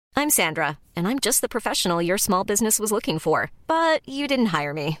I'm Sandra, and I'm just the professional your small business was looking for. But you didn't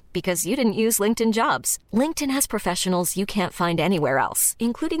hire me because you didn't use LinkedIn Jobs. LinkedIn has professionals you can't find anywhere else,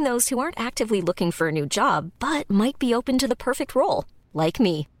 including those who aren't actively looking for a new job, but might be open to the perfect role, like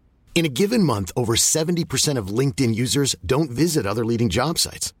me. In a given month, over 70% of LinkedIn users don't visit other leading job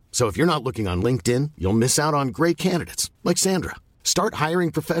sites. So if you're not looking on LinkedIn, you'll miss out on great candidates like Sandra. Start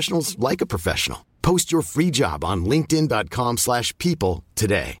hiring professionals like a professional. Post your free job on linkedin.com/people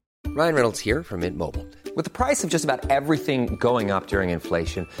today. Ryan Reynolds here from Mint Mobile. With the price of just about everything going up during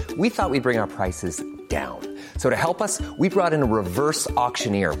inflation, we thought we'd bring our prices down. So to help us, we brought in a reverse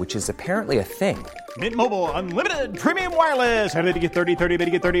auctioneer, which is apparently a thing. Mint Mobile Unlimited Premium Wireless. How to get 30, 30, bit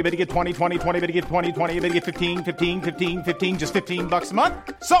to get 30, bit to get 20, 20, 20, bit to get 20, 20, bit to get 15, 15, 15, 15, just $15 a month?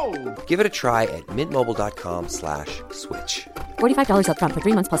 Sold! Give it a try at mintmobile.com/switch. $45 up front for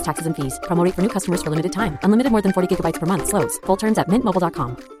 3 months plus taxes and fees. Promo rate for new customers for limited time. Unlimited more than 40 gigabytes per month. Slows full terms at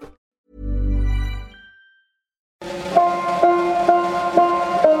mintmobile.com.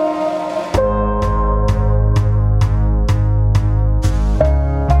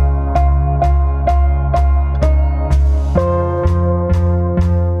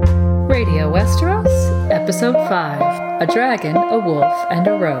 Radio Westeros, Episode 5, A Dragon, a Wolf, and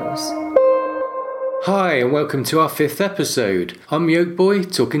a Rose. Hi, and welcome to our 5th episode. I'm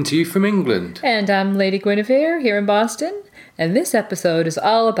Yolkboy, talking to you from England. And I'm Lady Guinevere, here in Boston. And this episode is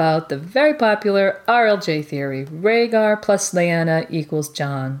all about the very popular RLJ theory, Rhaegar plus Lyanna equals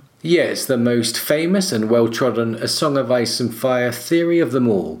Jon. Yes, the most famous and well-trodden A Song of Ice and Fire theory of them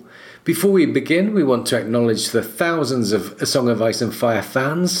all. Before we begin, we want to acknowledge the thousands of A Song of Ice and Fire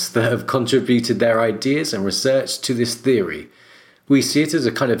fans that have contributed their ideas and research to this theory. We see it as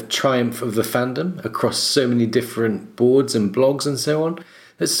a kind of triumph of the fandom across so many different boards and blogs and so on,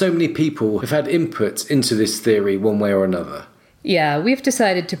 that so many people have had input into this theory one way or another. Yeah, we've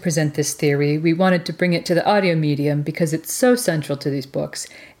decided to present this theory. We wanted to bring it to the audio medium because it's so central to these books.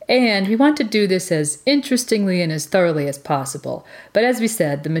 And we want to do this as interestingly and as thoroughly as possible. But as we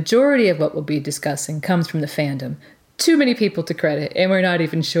said, the majority of what we'll be discussing comes from the fandom. Too many people to credit, and we're not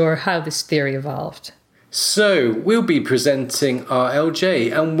even sure how this theory evolved. So, we'll be presenting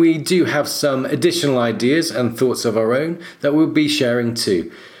RLJ, and we do have some additional ideas and thoughts of our own that we'll be sharing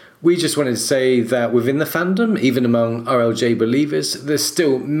too. We just wanted to say that within the fandom, even among RLJ believers, there's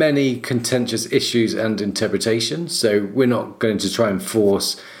still many contentious issues and interpretations, so we're not going to try and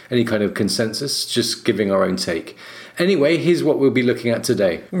force any kind of consensus, just giving our own take. Anyway, here's what we'll be looking at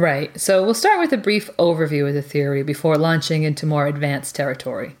today. Right, so we'll start with a brief overview of the theory before launching into more advanced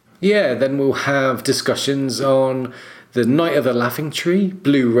territory. Yeah, then we'll have discussions on the Night of the Laughing Tree,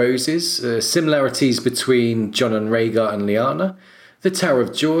 Blue Roses, similarities between Jon and Rhaegar and Lyanna, the Tower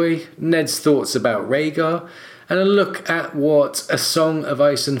of Joy, Ned's thoughts about Rhaegar, and a look at what A Song of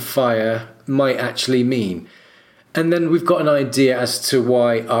Ice and Fire might actually mean. And then we've got an idea as to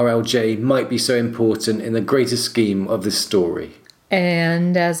why RLJ might be so important in the greater scheme of this story.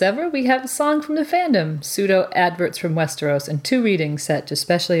 And as ever, we have a song from the fandom, pseudo-adverts from Westeros, and 2 readings set to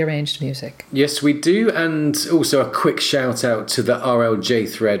specially arranged music. Yes, we do, and also a quick shout out to the RLJ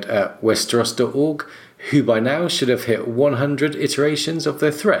thread at westeros.org, who by now should have hit 100 iterations of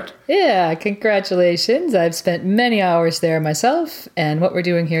their thread. Yeah, congratulations. I've spent many hours there myself, and what we're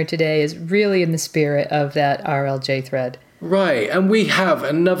doing here today is really in the spirit of that RLJ thread. Right, and we have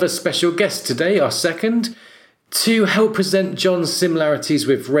another special guest today, our second. To help present Jon's similarities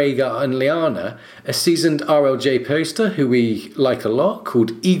with Rhaegar and Lyanna, a seasoned RLJ poster who we like a lot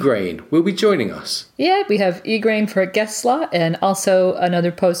called Igraine will be joining us. Yeah, we have Igraine for a guest slot, and also another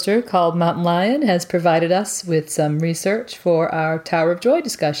poster called Mountain Lion has provided us with some research for our Tower of Joy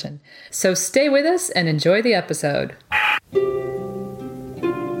discussion. So stay with us and enjoy the episode.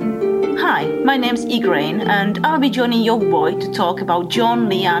 Hi, my name's Igraine, and I'll be joining Yolkboy to talk about Jon,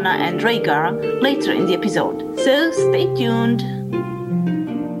 Lyanna, and Rhaegar later in the episode. So stay tuned.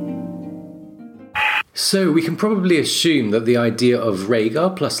 So we can probably assume that the idea of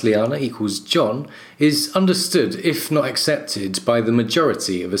Rhaegar plus Lyanna equals Jon is understood, if not accepted, by the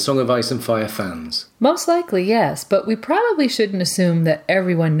majority of A Song of Ice and Fire fans. Most likely, yes, but we probably shouldn't assume that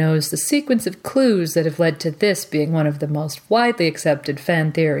everyone knows the sequence of clues that have led to this being one of the most widely accepted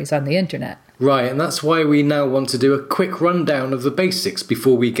fan theories on the internet. Right, and that's why we now want to do a quick rundown of the basics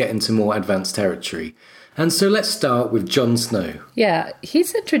before we get into more advanced territory. And so let's start with Jon Snow. Yeah,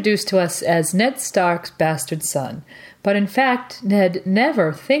 he's introduced to us as Ned Stark's bastard son, but in fact, Ned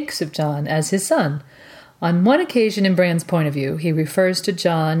never thinks of Jon as his son. On one occasion in Bran's point of view, he refers to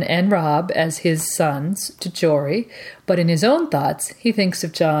Jon and Robb as his sons to Jory, but in his own thoughts, he thinks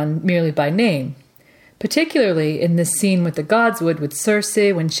of Jon merely by name. particularly in this scene with the Godswood with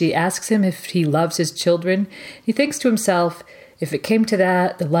Cersei when she asks him if he loves his children. He thinks to himself, if it came to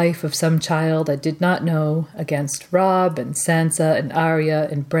that, the life of some child I did not know, against Robb and Sansa and Arya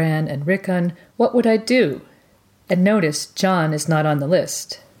and Bran and Rickon, what would I do? And notice, Jon is not on the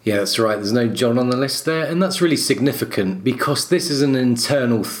list. Yeah, that's right. There's no Jon on the list there. And that's really significant because this is an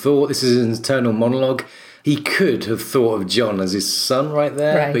internal thought. This is an internal monologue. He could have thought of Jon as his son right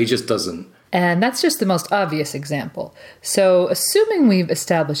there, but he just doesn't. And that's just the most obvious example. So, assuming we've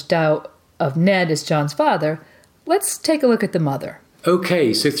established doubt of Ned as Jon's father, let's take a look at the mother.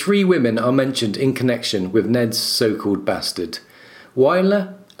 Okay, so 3 women are mentioned in connection with Ned's so-called bastard.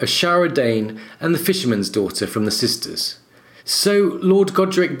 Wyler, Ashara Dayne, and the fisherman's daughter from the sisters. So Lord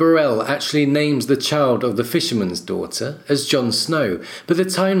Godric Borrell actually names the child of the fisherman's daughter as Jon Snow, but the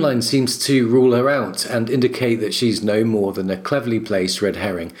timeline seems to rule her out and indicate that she's no more than a cleverly placed red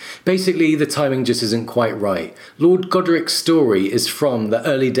herring. Basically, the timing just isn't quite right. Lord Godric's story is from the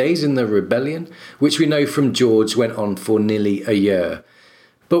early days in the rebellion, which we know from George went on for nearly a year.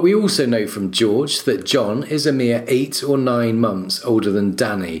 But we also know from George that Jon is a mere 8 or 9 months older than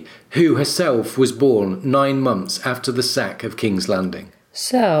Dany, who herself was born 9 months after the sack of King's Landing.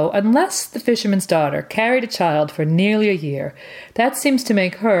 So, unless the fisherman's daughter carried a child for nearly a year, that seems to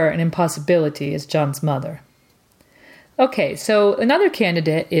make her an impossibility as Jon's mother. Okay, so another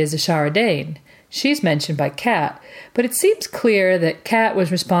candidate is Ashara Dayne. She's mentioned by Cat, but it seems clear that Cat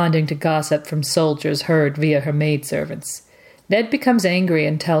was responding to gossip from soldiers heard via her maidservants. Ned becomes angry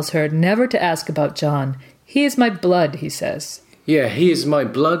and tells her never to ask about Jon. He is my blood, he says. Yeah, he is my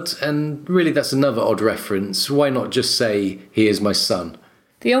blood, and really that's another odd reference. Why not just say, he is my son?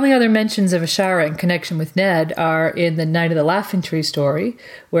 The only other mentions of Ashara in connection with Ned are in the Night of the Laughing Tree story,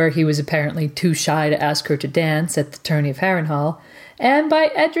 where he was apparently too shy to ask her to dance at the tourney of Harrenhal, and by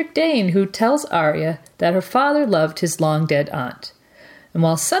Edric Dayne, who tells Arya that her father loved his long-dead aunt. And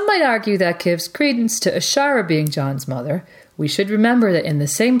while some might argue that gives credence to Ashara being Jon's mother, we should remember that in the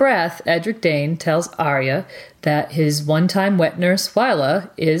same breath, Edric Dayne tells Arya that his one-time wet nurse, Wyler,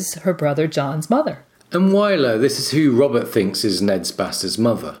 is her brother Jon's mother. And Wyler, this is who Robert thinks is Ned's bastard's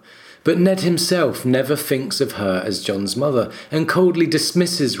mother. But Ned himself never thinks of her as Jon's mother and coldly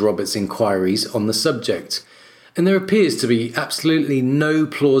dismisses Robert's inquiries on the subject. And there appears to be absolutely no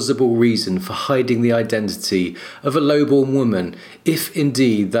plausible reason for hiding the identity of a lowborn woman, if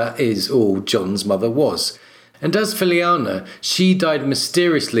indeed that is all Jon's mother was. And as for Lyanna, she died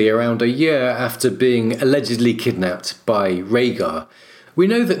mysteriously around a year after being allegedly kidnapped by Rhaegar. We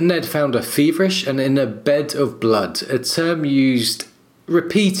know that Ned found her feverish and in a bed of blood, a term used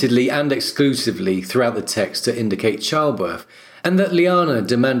repeatedly and exclusively throughout the text to indicate childbirth, and that Lyanna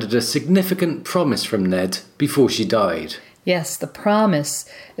demanded a significant promise from Ned before she died. Yes, the promise.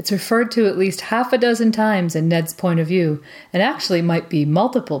 It's referred to at least 6 times in Ned's point of view, and actually might be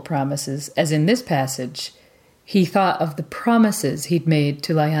multiple promises, as in this passage. He thought of the promises he'd made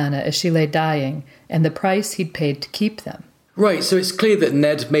to Lyanna as she lay dying, and the price he'd paid to keep them. Right, so it's clear that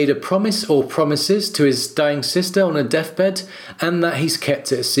Ned made a promise or promises to his dying sister on a deathbed, and that he's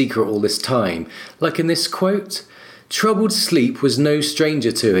kept it a secret all this time. Like in this quote, "Troubled sleep was no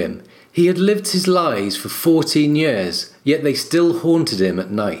stranger to him. He had lived his lies for 14 years, yet they still haunted him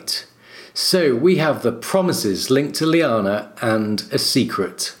at night." So we have the promises linked to Lyanna and a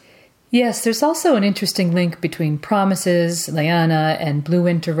secret. Yes, there's also an interesting link between promises, Lyanna, and Blue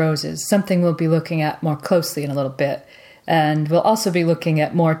Winter Roses, something we'll be looking at more closely in a little bit. And we'll also be looking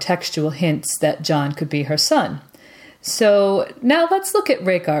at more textual hints that Jon could be her son. So now let's look at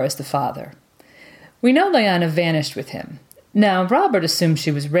Rhaegar as the father. We know Lyanna vanished with him. Now, Robert assumes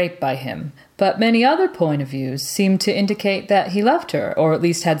she was raped by him, but many other point of views seem to indicate that he loved her, or at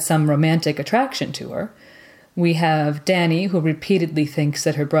least had some romantic attraction to her. We have Dany, who repeatedly thinks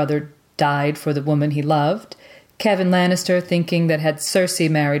that her brother died for the woman he loved. Kevin Lannister thinking that had Cersei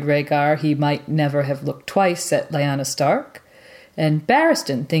married Rhaegar, he might never have looked twice at Lyanna Stark. And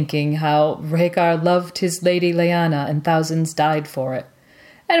Barristan thinking how Rhaegar loved his lady Lyanna and thousands died for it.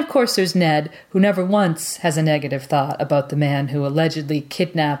 And of course there's Ned, who never once has a negative thought about the man who allegedly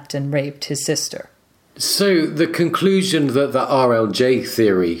kidnapped and raped his sister. So the conclusion that the RLJ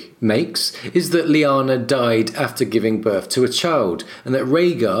theory makes is that Lyanna died after giving birth to a child, and that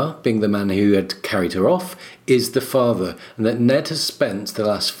Rhaegar, being the man who had carried her off, is the father, and that Ned has spent the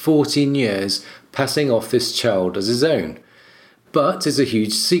last 14 years passing off this child as his own. But it's a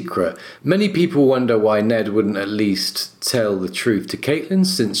huge secret. Many people wonder why Ned wouldn't at least tell the truth to Catelyn,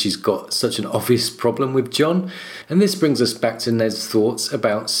 since she's got such an obvious problem with Jon. And this brings us back to Ned's thoughts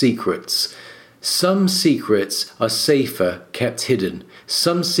about secrets. Some secrets are safer kept hidden.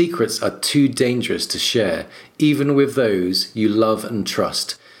 Some secrets are too dangerous to share, even with those you love and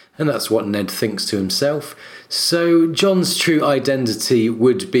trust. And that's what Ned thinks to himself. So Jon's true identity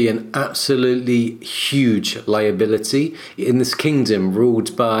would be an absolutely huge liability in this kingdom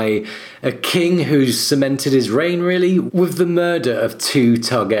ruled by a king who's cemented his reign, really, with the murder of 2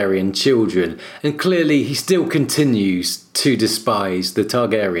 Targaryen children. And clearly he still continues to despise the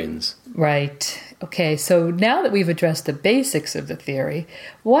Targaryens. Right. Okay, so now that we've addressed the basics of the theory,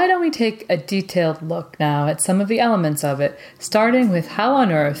 why don't we take a detailed look now at some of the elements of it, starting with how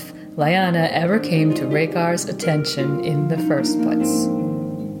on earth Lyanna ever came to Rhaegar's attention in the first place.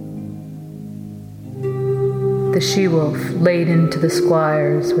 The she-wolf laid into the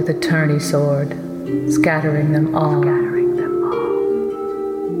squires with a tourney sword, scattering them all.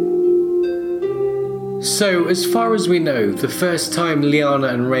 So, as far as we know, the first time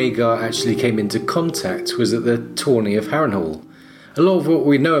Lyanna and Rhaegar actually came into contact was at the tourney of Harrenhal. A lot of what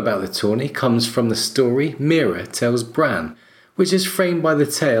we know about the tourney comes from the story Meera tells Bran, which is framed by the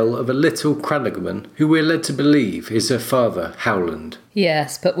tale of a little crannogman who we're led to believe is her father, Howland.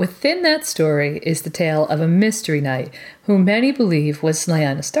 Yes, but within that story is the tale of a mystery knight, who many believe was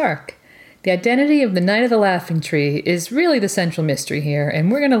Lyanna Stark. The identity of the Knight of the Laughing Tree is really the central mystery here,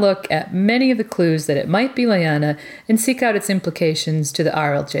 and we're going to look at many of the clues that it might be Lyanna and seek out its implications to the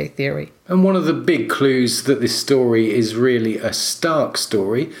RLJ theory. And one of the big clues that this story is really a Stark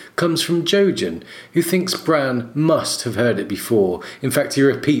story comes from Jojen, who thinks Bran must have heard it before. In fact, he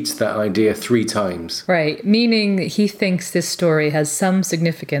repeats that idea 3 times. Right, meaning he thinks this story has some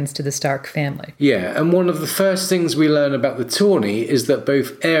significance to the Stark family. Yeah, and one of the first things we learn about the tourney is that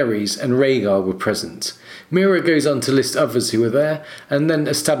both Aerys and Rhaegar were present. Meera goes on to list others who were there, and then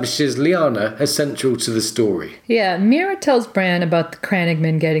establishes Lyanna as central to the story. Yeah, Meera tells Bran about the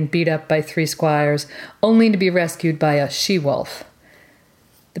crannogman getting beat up by 3 squires, only to be rescued by a she-wolf.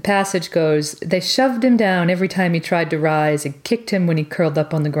 The passage goes, "They shoved him down every time he tried to rise and kicked him when he curled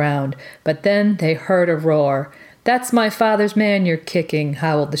up on the ground, but then they heard a roar. 'That's my father's man you're kicking,'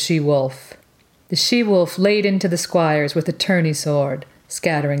 howled the she-wolf. The she-wolf laid into the squires with a tourney sword,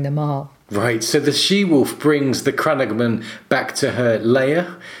 scattering them all." Right, so the she-wolf brings the crannogman back to her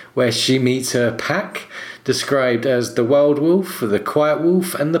lair, where she meets her pack, described as the Wild Wolf, the Quiet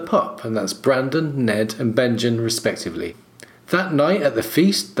Wolf, and the Pup, and that's Brandon, Ned, and Benjen, respectively. That night at the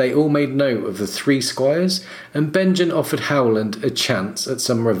feast, they all made note of the 3 squires, and Benjen offered Howland a chance at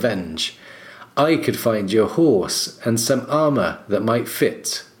some revenge. "I could find your horse and some armour that might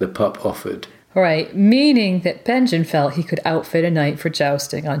fit," the Pup offered. Right, meaning that Benjen felt he could outfit a knight for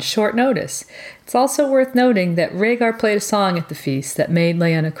jousting on short notice. It's also worth noting that Rhaegar played a song at the feast that made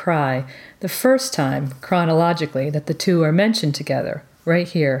Lyanna cry, the first time, chronologically, that the two are mentioned together, right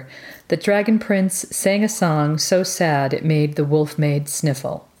here. The Dragon Prince sang a song so sad it made the Wolf Maid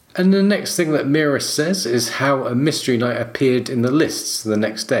sniffle. And the next thing that Meera says is how a mystery knight appeared in the lists the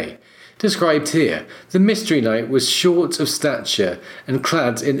next day. Described here, the mystery knight was short of stature and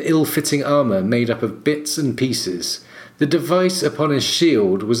clad in ill-fitting armour made up of bits and pieces. The device upon his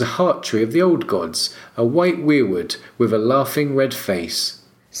shield was a heart tree of the old gods, a white weirwood with a laughing red face.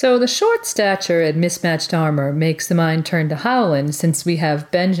 So the short stature and mismatched armour makes the mind turn to Howland, since we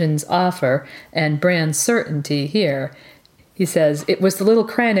have Benjen's offer and Bran's certainty here. He says, "It was the little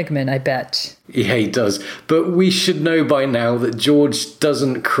crannogman, I bet." Yeah, he does. But we should know by now that George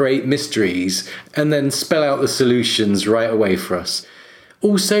doesn't create mysteries and then spell out the solutions right away for us.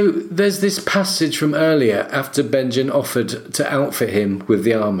 Also, there's this passage from earlier after Benjen offered to outfit him with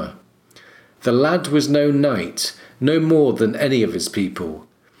the armour. "The lad was no knight, no more than any of his people.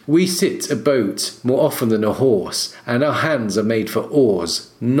 We sit a boat more often than a horse, and our hands are made for oars,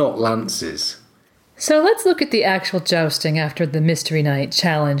 not lances." So let's look at the actual jousting after the Mystery Knight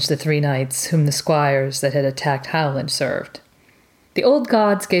challenged the 3 knights whom the squires that had attacked Howland served. The old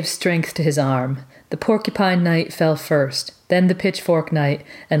gods gave strength to his arm. The Porcupine Knight fell first, then the Pitchfork Knight,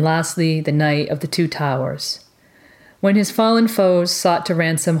 and lastly the Knight of the 2 Towers. When his fallen foes sought to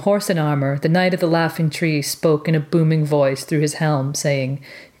ransom horse and armor, the Knight of the Laughing Tree spoke in a booming voice through his helm, saying,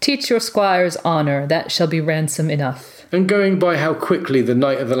 "Teach your squires honor, that shall be ransom enough." And going by how quickly the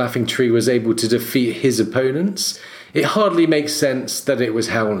Knight of the Laughing Tree was able to defeat his opponents, it hardly makes sense that it was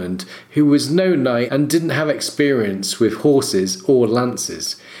Howland, who was no knight and didn't have experience with horses or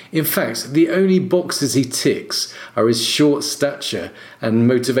lances. In fact, the only boxes he ticks are his short stature and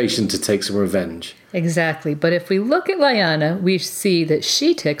motivation to take some revenge. Exactly, but if we look at Lyanna, we see that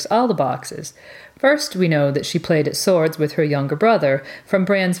she ticks all the boxes. First, we know that she played at swords with her younger brother from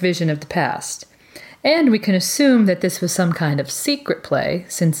Bran's vision of the past. And we can assume that this was some kind of secret play,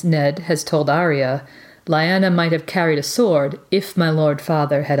 since Ned has told Arya, Lyanna might have carried a sword if my lord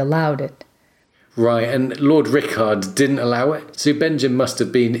father had allowed it. Right, and Lord Rickard didn't allow it, so Benjen must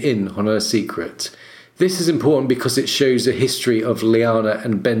have been in on her secret. This is important because it shows a history of Lyanna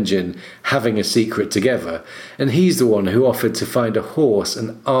and Benjen having a secret together, and he's the one who offered to find a horse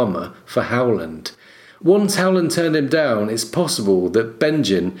and armour for Howland. Once Howland turned him down, it's possible that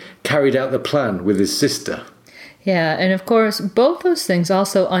Benjen carried out the plan with his sister. Yeah, and of course, both those things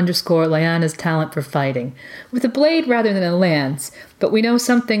also underscore Lyanna's talent for fighting, with a blade rather than a lance, but we know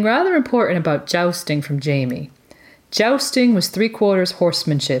something rather important about jousting from Jaime. Jousting was 3/4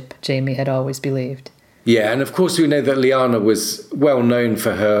 horsemanship, Jaime had always believed. Yeah, and of course we know that Lyanna was well known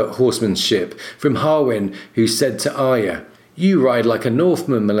for her horsemanship from Harwin, who said to Arya, "You ride like a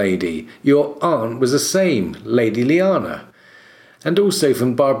Northman, milady. Your aunt was the same, Lady Lyanna." And also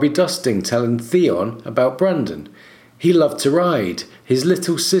from Barbary Dusting telling Theon about Brandon. He loved to ride. His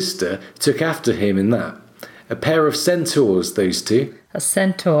little sister took after him in that. A pair of centaurs, those two. A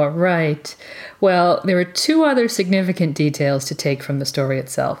centaur, right. Well, there are two other significant details to take from the story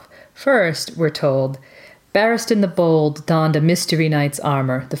itself. First, we're told, Barristan the Bold donned a Mystery Knight's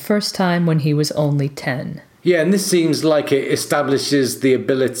armour the first time when he was only 10. Yeah, and this seems like it establishes the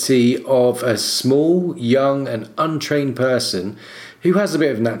ability of a small, young and untrained person who has a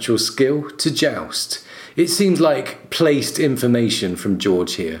bit of natural skill to joust. It seems like placed information from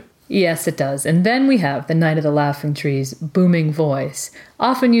George here. Yes, it does. And then we have the Knight of the Laughing Tree's booming voice,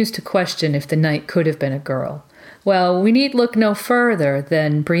 often used to question if the knight could have been a girl. Well, we need look no further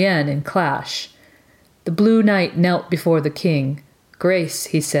than Brienne in Clash. The Blue Knight knelt before the king. "Grace,"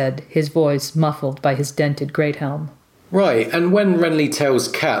 he said, his voice muffled by his dented great helm. Right, and when Renly tells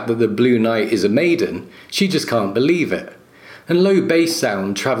Cat that the Blue Knight is a maiden, she just can't believe it. And low bass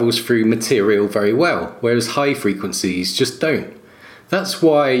sound travels through material very well, whereas high frequencies just don't. That's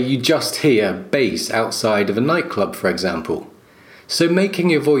why you just hear bass outside of a nightclub, for example. So making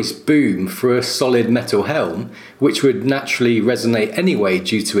your voice boom through a solid metal helm, which would naturally resonate anyway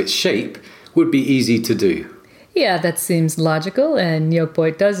due to its shape, would be easy to do. Yeah, that seems logical, and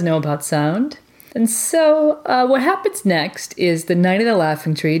Yolkboy does know about sound. And so, what happens next is the Knight of the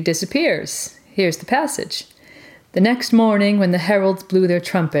Laughing Tree disappears. Here's the passage. The next morning, when the heralds blew their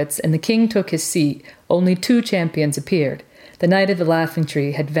trumpets and the king took his seat, only 2 champions appeared. The Knight of the Laughing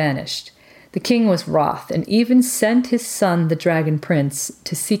Tree had vanished. The king was wroth, and even sent his son, the Dragon Prince,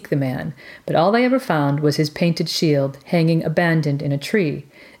 to seek the man, but all they ever found was his painted shield hanging abandoned in a tree.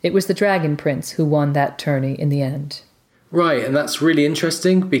 It was the Dragon Prince who won that tourney in the end. Right, and that's really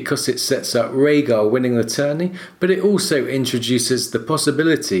interesting because it sets up Rhaegar winning the tourney, but it also introduces the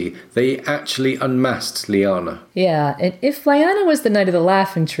possibility that he actually unmasked Lyanna. Yeah, and if Lyanna was the Knight of the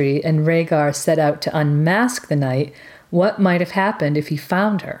Laughing Tree and Rhaegar set out to unmask the knight, what might have happened if he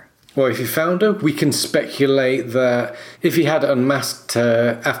found her? Well, if he found her, we can speculate that if he had unmasked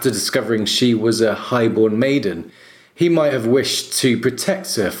her after discovering she was a highborn maiden, he might have wished to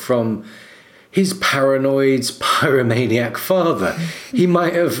protect her from his paranoid, pyromaniac father. He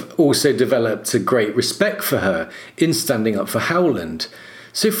might have also developed a great respect for her in standing up for Howland.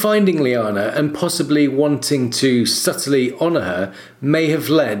 So finding Lyanna and possibly wanting to subtly honour her may have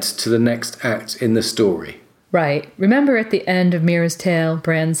led to the next act in the story. Right. Remember at the end of Mira's tale,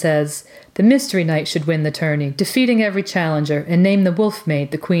 Bran says, the Mystery Knight should win the tourney, defeating every challenger, and name the Wolf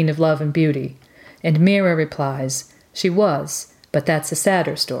Maid the Queen of Love and Beauty. And Mira replies, she was, but that's a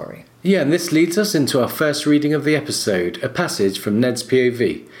sadder story. Yeah, and this leads us into our first reading of the episode, a passage from Ned's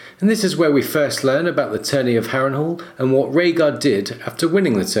POV. And this is where we first learn about the tourney of Harrenhal and what Rhaegar did after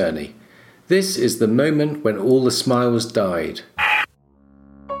winning the tourney. This is the moment when all the smiles died.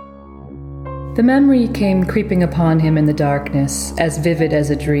 The memory came creeping upon him in the darkness, as vivid as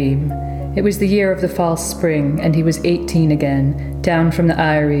a dream. It was the year of the false spring, and he was 18 again, down from the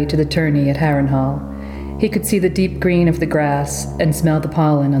Eyrie to the tourney at Harrenhal. He could see the deep green of the grass and smell the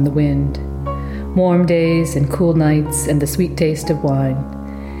pollen on the wind. Warm days and cool nights and the sweet taste of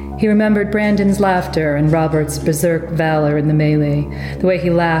wine. He remembered Brandon's laughter and Robert's berserk valor in the melee, the way he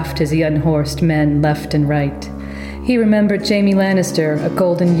laughed as he unhorsed men left and right. He remembered Jaime Lannister, a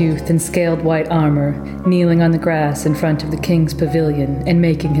golden youth in scaled white armor, kneeling on the grass in front of the king's pavilion and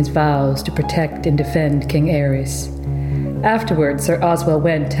making his vows to protect and defend King Aerys. Afterwards, Sir Oswell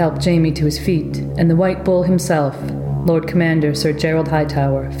Went helped Jaime to his feet, and the White Bull himself, Lord Commander Sir Gerald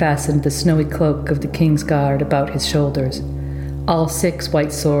Hightower, fastened the snowy cloak of the King's Guard about his shoulders. All 6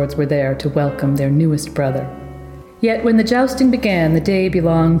 white swords were there to welcome their newest brother. Yet when the jousting began, the day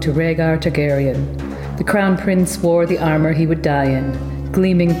belonged to Rhaegar Targaryen. The Crown Prince wore the armor he would die in,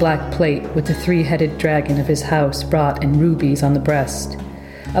 gleaming black plate with the 3-headed dragon of his house wrought in rubies on the breast.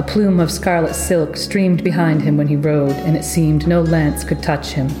 A plume of scarlet silk streamed behind him when he rode, and it seemed no lance could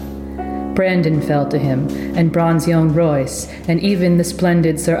touch him. Brandon fell to him, and bronze young Royce, and even the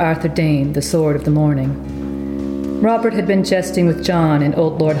splendid Sir Arthur Dane, the sword of the morning. Robert had been jesting with John and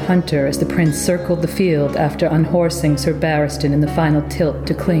old Lord Hunter as the prince circled the field after unhorsing Sir Barristan in the final tilt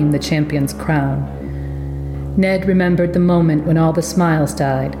to claim the champion's crown. Ned remembered the moment when all the smiles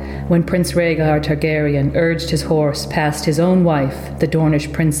died, when Prince Rhaegar Targaryen urged his horse past his own wife, the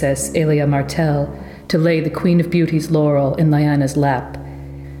Dornish princess Elia Martell, to lay the Queen of Beauty's laurel in Lyanna's lap.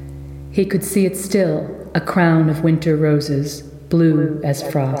 He could see it still, a crown of winter roses, blue as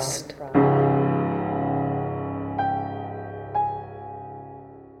frost.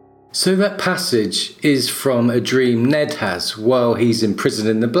 So that passage is from a dream Ned has while he's imprisoned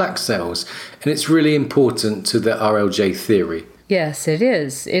in the Black Cells, and it's really important to the RLJ theory. Yes, it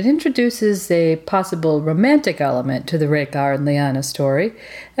is. It introduces a possible romantic element to the Rhaegar and Lyanna story,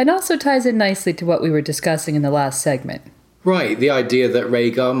 and also ties in nicely to what we were discussing in the last segment. Right, the idea that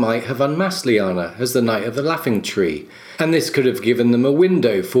Rhaegar might have unmasked Lyanna as the Knight of the Laughing Tree, and this could have given them a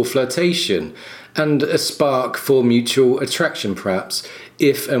window for flirtation, and a spark for mutual attraction perhaps,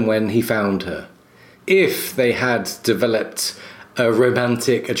 if and when he found her. If they had developed a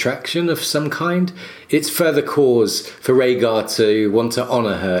romantic attraction of some kind, it's further cause for Rhaegar to want to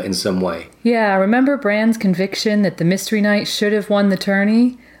honour her in some way. Yeah, remember Bran's conviction that the Mystery Knight should have won the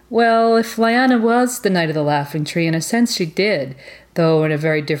tourney? Well, if Lyanna was the Knight of the Laughing Tree, in a sense she did, though in a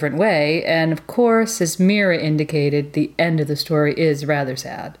very different way, and of course, as Mira indicated, the end of the story is rather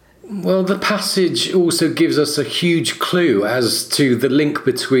sad. Well, the passage also gives us a huge clue as to the link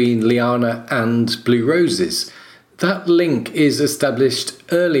between Lyanna and Blue Roses. That link is established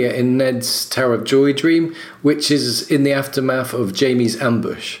earlier in Ned's Tower of Joy dream, which is in the aftermath of Jaime's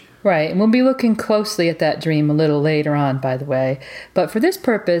ambush. Right, and we'll be looking closely at that dream a little later on, by the way. But for this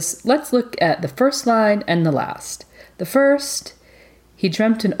purpose, let's look at the first line and the last. The first, he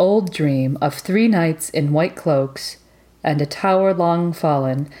dreamt an old dream of 3 knights in white cloaks, and a tower long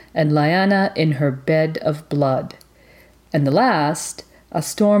fallen, and Lyanna in her bed of blood. And the last, a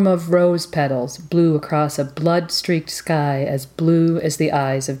storm of rose petals blew across a blood-streaked sky as blue as the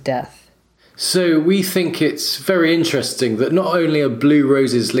eyes of death. So we think it's very interesting that not only are blue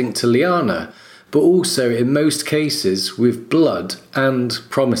roses linked to Lyanna, but also in most cases with blood and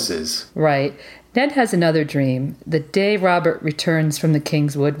promises. Right. Ned has another dream, the day Robert returns from the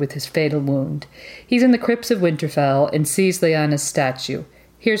Kingswood with his fatal wound. He's in the crypts of Winterfell and sees Lyanna's statue.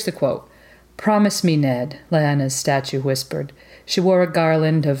 Here's the quote. "Promise me, Ned," Lyanna's statue whispered. She wore a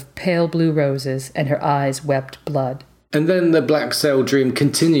garland of pale blue roses, and her eyes wept blood. And then the Black Sail dream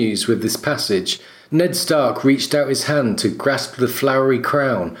continues with this passage. Ned Stark reached out his hand to grasp the flowery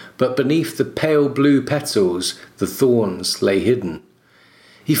crown, but beneath the pale blue petals, the thorns lay hidden.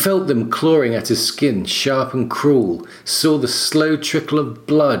 He felt them clawing at his skin, sharp and cruel, saw the slow trickle of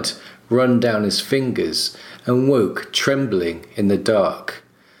blood run down his fingers, and woke trembling in the dark.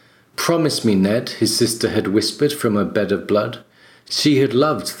 "Promise me, Ned," his sister had whispered from her bed of blood. She had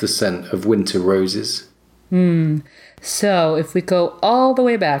loved the scent of winter roses. So, if we go all the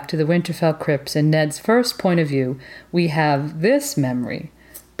way back to the Winterfell crypts and Ned's first point of view, we have this memory.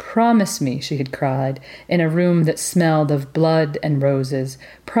 "Promise me," she had cried, in a room that smelled of blood and roses.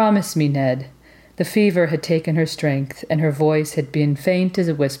 "Promise me, Ned." The fever had taken her strength, and her voice had been faint as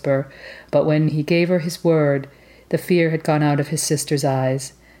a whisper, but when he gave her his word, the fear had gone out of his sister's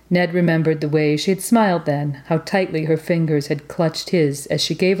eyes. Ned remembered the way she had smiled then, how tightly her fingers had clutched his as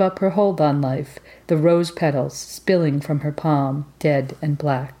she gave up her hold on life, the rose petals spilling from her palm, dead and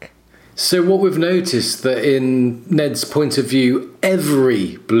black. So what we've noticed that in Ned's point of view,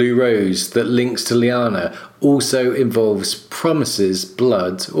 every blue rose that links to Lyanna also involves promises,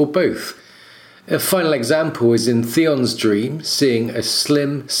 blood, or both. A final example is in Theon's dream, seeing a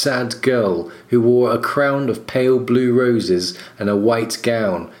slim, sad girl who wore a crown of pale blue roses and a white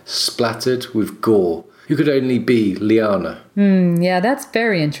gown splattered with gore, who could only be Lyanna. Yeah, that's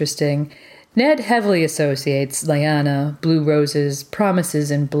very interesting. Ned heavily associates Lyanna, blue roses,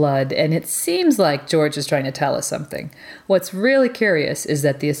 promises, and blood, and it seems like George is trying to tell us something. What's really curious is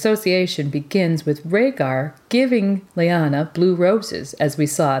that the association begins with Rhaegar giving Lyanna blue roses, as we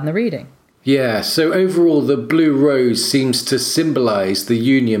saw in the reading. Yeah, so overall the blue rose seems to symbolise the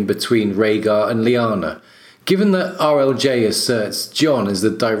union between Rhaegar and Lyanna. Given that RLJ asserts Jon is the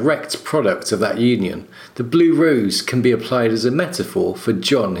direct product of that union, the blue rose can be applied as a metaphor for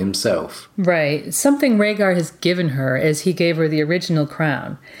Jon himself. Right, something Rhaegar has given her as he gave her the original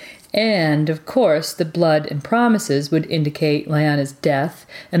crown. And, of course, the blood and promises would indicate Lyanna's death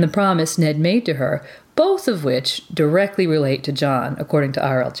and the promise Ned made to her, both of which directly relate to Jon, according to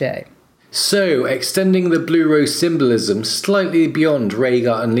RLJ. So, extending the blue rose symbolism slightly beyond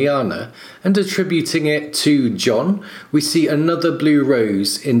Rhaegar and Lyanna and attributing it to Jon, we see another blue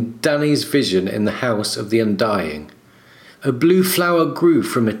rose in Dany's vision in the House of the Undying. A blue flower grew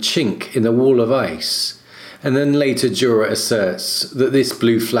from a chink in the wall of ice, and then later Jorah asserts that this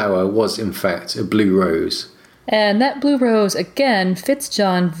blue flower was in fact a blue rose. And that blue rose, again, fits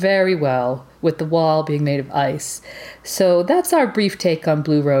Jon very well, with the wall being made of ice. So that's our brief take on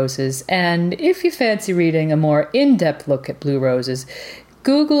blue roses, and if you fancy reading a more in-depth look at blue roses,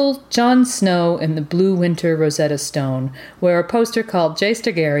 Google Jon Snow and the Blue Winter Rosetta Stone, where a poster called Jace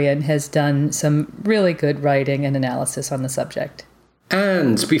Targaryen has done some really good writing and analysis on the subject.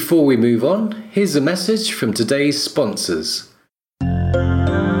 And before we move on, here's a message from today's sponsors.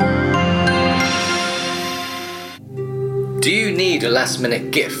 Do you need a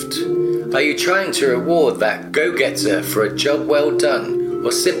last-minute gift? Are you trying to reward that go-getter for a job well done,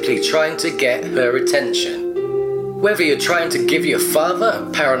 or simply trying to get her attention? Whether you're trying to give your father a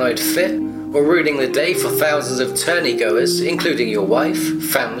paranoid fit, or ruining the day for thousands of tourney-goers, including your wife,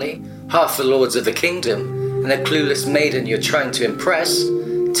 family, half the lords of the kingdom, and a clueless maiden you're trying to impress,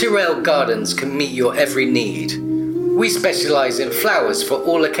 Tyrell Gardens can meet your every need. We specialise in flowers for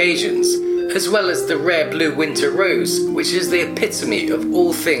all occasions, as well as the rare blue winter rose, which is the epitome of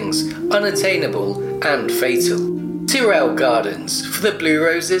all things unattainable and fatal. Tyrell Gardens, for the blue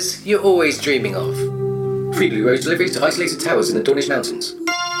roses you're always dreaming of. Free blue rose delivery to isolated towers in the Dornish Mountains.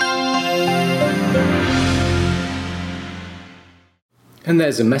 And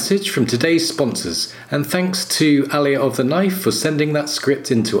there's a message from today's sponsors, and thanks to Alia of the Knife for sending that script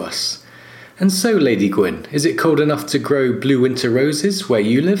in to us. And so, Lady Gwyn, is it cold enough to grow blue winter roses where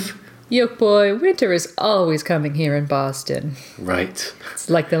you live? Yoke boy, winter is always coming here in Boston. Right. It's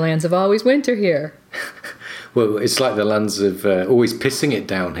like the lands of always winter here. Well, it's like the lands of always pissing it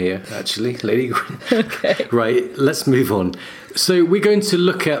down here, actually, Lady Gwyn. Okay. Right, let's move on. So we're going to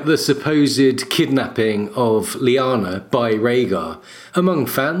look at the supposed kidnapping of Lyanna by Rhaegar. Among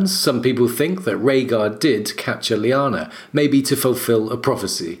fans, some people think that Rhaegar did capture Lyanna, maybe to fulfill a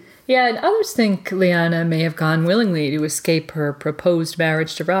prophecy. Yeah, and others think Lyanna may have gone willingly to escape her proposed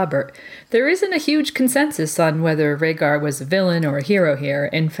marriage to Robert. There isn't a huge consensus on whether Rhaegar was a villain or a hero here.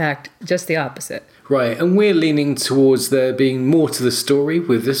 In fact, just the opposite. Right, and we're leaning towards there being more to the story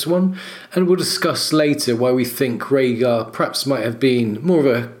with this one, and we'll discuss later why we think Rhaegar perhaps might have been more of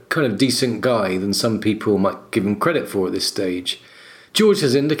a kind of decent guy than some people might give him credit for at this stage. George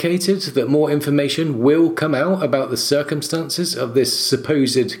has indicated that more information will come out about the circumstances of this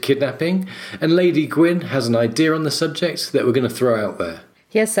supposed kidnapping, and Lady Gwyn has an idea on the subject that we're going to throw out there.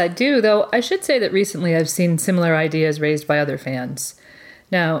 Yes, I do, though I should say that recently I've seen similar ideas raised by other fans.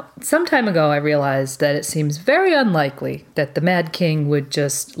 Now, some time ago I realized that it seems very unlikely that the Mad King would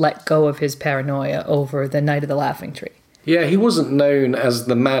just let go of his paranoia over the Night of the Laughing Tree. Yeah, he wasn't known as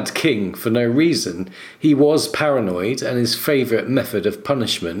the Mad King for no reason. He was paranoid, and his favourite method of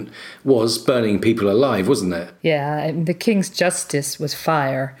punishment was burning people alive, wasn't it? Yeah, and the king's justice was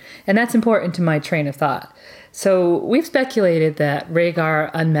fire, and that's important to my train of thought. So we've speculated that Rhaegar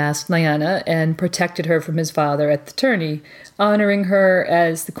unmasked Lyanna and protected her from his father at the tourney, honoring her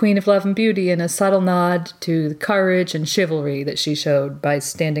as the Queen of Love and Beauty in a subtle nod to the courage and chivalry that she showed by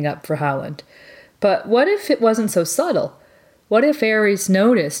standing up for Howland. But what if it wasn't so subtle? What if Aerys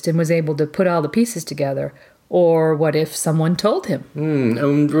noticed and was able to put all the pieces together? Or what if someone told him?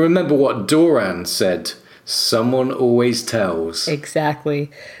 And remember what Doran said. Someone always tells. Exactly.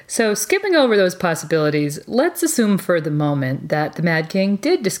 So skipping over those possibilities, let's assume for the moment that the Mad King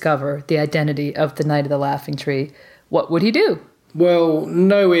did discover the identity of the Night of the Laughing Tree. What would he do? Well,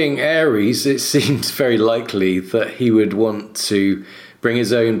 knowing Aerys, it seems very likely that he would want to bring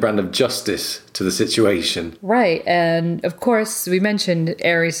his own brand of justice to the situation. Right, and of course we mentioned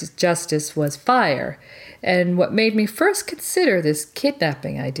Aerys' justice was fire. And what made me first consider this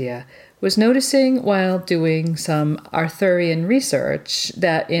kidnapping idea was noticing while doing some Arthurian research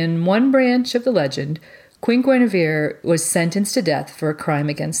that in one branch of the legend, Queen Guinevere was sentenced to death for a crime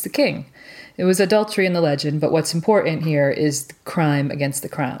against the king. It was adultery in the legend, but what's important here is the crime against the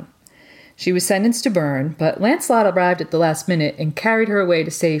crown. She was sentenced to burn, but Lancelot arrived at the last minute and carried her away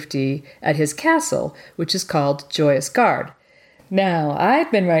to safety at his castle, which is called Joyous Gard. Now, I'd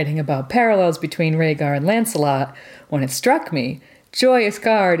been writing about parallels between Rhaegar and Lancelot when it struck me Joyous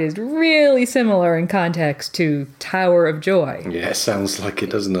Guard is really similar in context to Tower of Joy. Yeah, it sounds like it,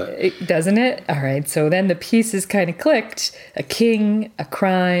 doesn't it? Doesn't it? All right, so then the pieces kind of clicked. A king, a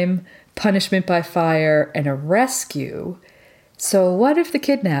crime, punishment by fire, and a rescue. So what if the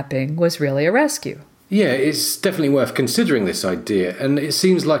kidnapping was really a rescue? Yeah, it's definitely worth considering this idea, and it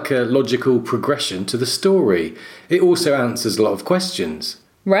seems like a logical progression to the story. It also answers a lot of questions.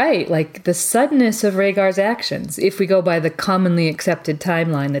 Right, like the suddenness of Rhaegar's actions, if we go by the commonly accepted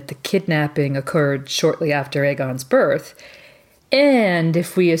timeline that the kidnapping occurred shortly after Aegon's birth, and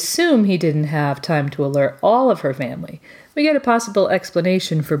if we assume he didn't have time to alert all of her family, we get a possible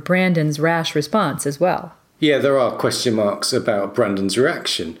explanation for Brandon's rash response as well. Yeah, there are question marks about Brandon's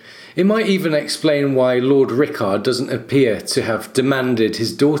reaction. It might even explain why Lord Rickard doesn't appear to have demanded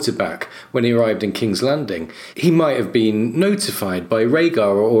his daughter back when he arrived in King's Landing. He might have been notified by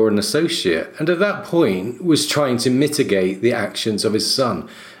Rhaegar or an associate, and at that point was trying to mitigate the actions of his son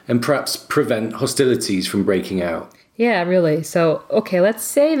and perhaps prevent hostilities from breaking out. Yeah, really. So, okay, let's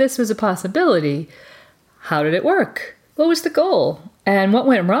say this was a possibility. How did it work? What was the goal? And what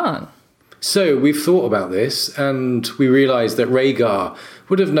went wrong? So we've thought about this, and we realised that Rhaegar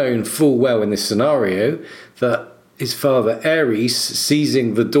would have known full well in this scenario that his father Aerys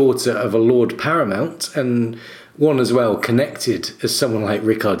seizing the daughter of a Lord Paramount, and one as well connected as someone like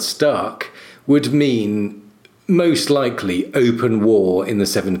Rickard Stark, would mean most likely open war in the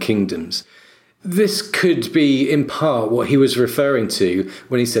Seven Kingdoms. This could be in part what he was referring to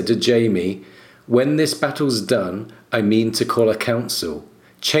when he said to Jaime, "When this battle's done, I mean to call a council.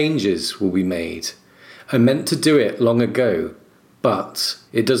 Changes will be made. I meant to do it long ago, but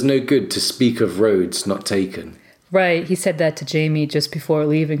it does no good to speak of roads not taken." Right, he said that to Jaime just before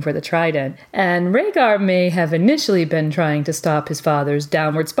leaving for the Trident. And Rhaegar may have initially been trying to stop his father's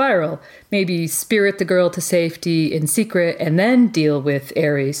downward spiral, maybe spirit the girl to safety in secret and then deal with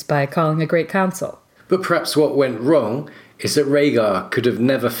Aerys by calling a great council. But perhaps what went wrong is that Rhaegar could have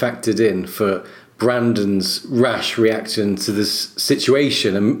never factored in for Brandon's rash reaction to this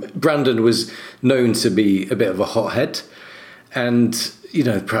situation. And Brandon was known to be a bit of a hothead. And,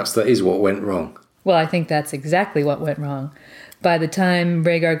 perhaps that is what went wrong. Well, I think that's exactly what went wrong. By the time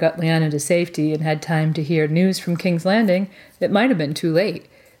Rhaegar got Lyanna to safety and had time to hear news from King's Landing, it might have been too late.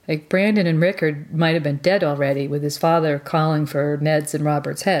 Like, Brandon and Rickard might have been dead already, with his father calling for Ned's and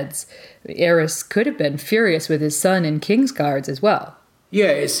Robert's heads. Aerys could have been furious with his son in King's Guards as well.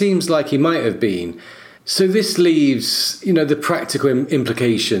 Yeah, it seems like he might have been. So this leaves, the practical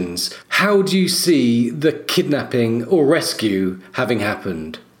implications. How do you see the kidnapping or rescue having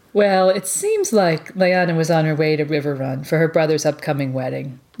happened? Well, it seems like Lyanna was on her way to Riverrun for her brother's upcoming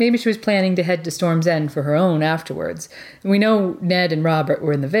wedding. Maybe she was planning to head to Storm's End for her own afterwards. We know Ned and Robert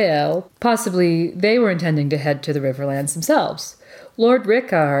were in the Vale. Possibly they were intending to head to the Riverlands themselves. Lord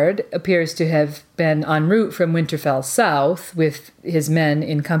Rickard appears to have been en route from Winterfell south with his men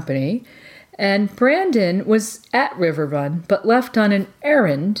in company, and Brandon was at Riverrun but left on an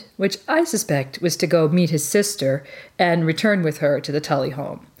errand, which I suspect was to go meet his sister and return with her to the Tully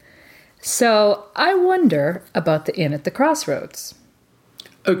home. So I wonder about the inn at the crossroads.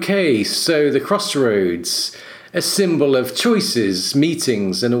 Okay, so the crossroads, a symbol of choices,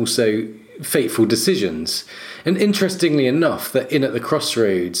 meetings, and also fateful decisions. And interestingly enough, the inn at the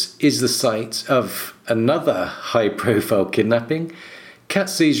crossroads is the site of another high-profile kidnapping,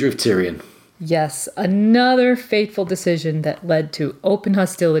 Cat's seizure of Tyrion. Yes, another fateful decision that led to open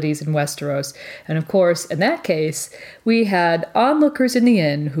hostilities in Westeros. And of course, in that case, we had onlookers in the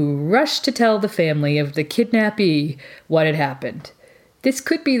inn who rushed to tell the family of the kidnappee what had happened. This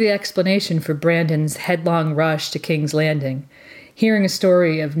could be the explanation for Brandon's headlong rush to King's Landing. Hearing a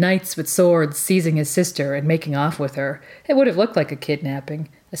story of knights with swords seizing his sister and making off with her, it would have looked like a kidnapping,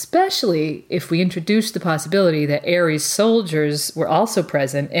 especially if we introduced the possibility that Aerys' soldiers were also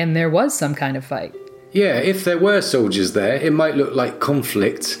present and there was some kind of fight. Yeah, if there were soldiers there, it might look like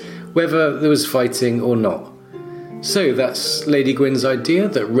conflict, whether there was fighting or not. So that's Lady Gwyn's idea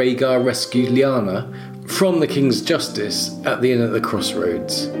that Rhaegar rescued Lyanna from the King's Justice at the inn at the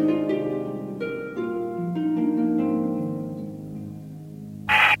crossroads.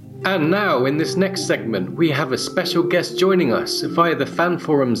 And now, in this next segment, we have a special guest joining us via the fan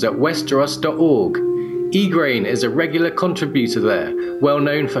forums at westeros.org. Igraine is a regular contributor there, well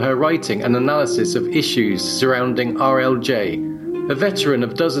known for her writing and analysis of issues surrounding RLJ. A veteran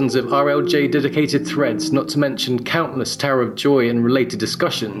of dozens of RLJ-dedicated threads, not to mention countless Tower of Joy and related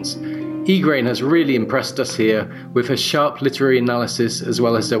discussions, Igraine has really impressed us here with her sharp literary analysis as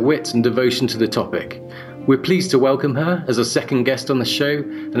well as her wit and devotion to the topic. We're pleased to welcome her as a second guest on the show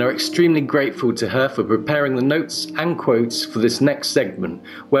and are extremely grateful to her for preparing the notes and quotes for this next segment,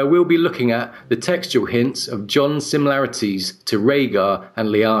 where we'll be looking at the textual hints of Jon's similarities to Rhaegar and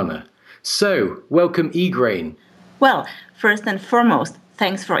Lyanna. So, welcome Igraine. Well, first and foremost,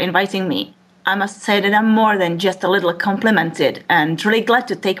 thanks for inviting me. I must say that I'm more than just a little complimented and really glad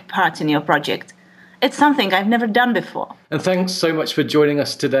to take part in your project. It's something I've never done before. And thanks so much for joining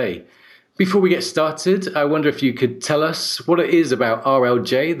us today. Before we get started, I wonder if you could tell us what it is about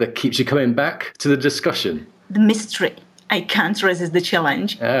RLJ that keeps you coming back to the discussion. The mystery. I can't resist the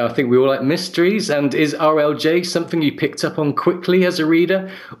challenge. I think we all like mysteries. And is RLJ something you picked up on quickly as a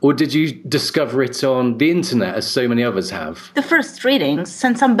reader? Or did you discover it on the internet, as so many others have? The first readings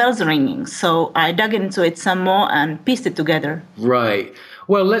sent some bells ringing, so I dug into it some more and pieced it together. Right.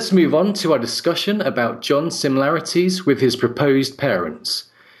 Well, let's move on to our discussion about Jon's similarities with his proposed parents.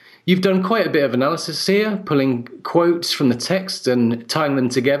 You've done quite a bit of analysis here, pulling quotes from the text and tying them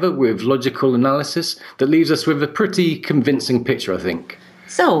together with logical analysis that leaves us with a pretty convincing picture, I think.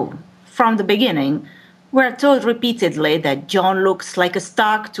 So, from the beginning, we're told repeatedly that Jon looks like a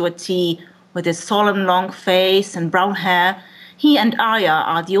Stark to a T, with his solemn long face and brown hair. He and Arya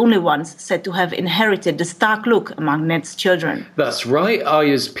are the only ones said to have inherited the Stark look among Ned's children. That's right.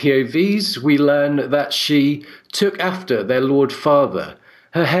 Arya's POVs, we learn that she took after their Lord Father.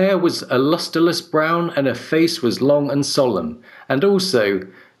 Her hair was a lustreless brown and her face was long and solemn. And also,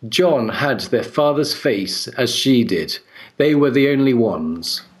 Jon had their father's face as she did. They were the only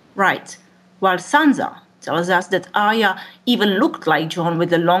ones. Right. While Sansa tells us that Arya even looked like Jon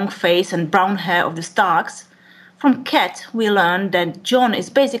with the long face and brown hair of the Starks, from Cat we learn that Jon is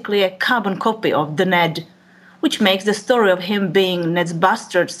basically a carbon copy of the Ned, which makes the story of him being Ned's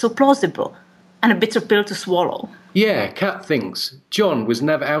bastard so plausible and a bitter pill to swallow. Yeah, Cat thinks Jon was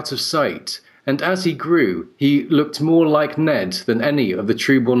never out of sight, and as he grew, he looked more like Ned than any of the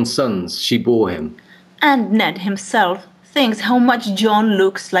true-born sons she bore him. And Ned himself thinks how much Jon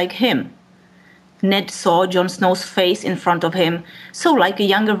looks like him. Ned saw Jon Snow's face in front of him, so like a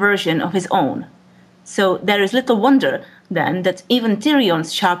younger version of his own. So there is little wonder, then, that even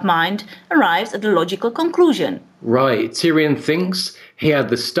Tyrion's sharp mind arrives at the logical conclusion. Right, Tyrion thinks he had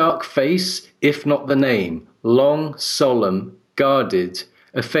the Stark face, if not the name. Long, solemn, guarded,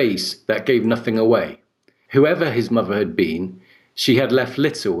 a face that gave nothing away. Whoever his mother had been, she had left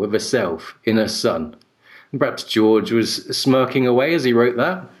little of herself in her son. Perhaps George was smirking away as he wrote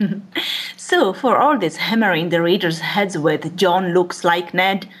that. So, for all this hammering the readers' heads with Jon looks like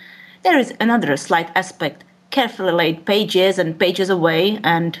Ned, there is another slight aspect, carefully laid pages and pages away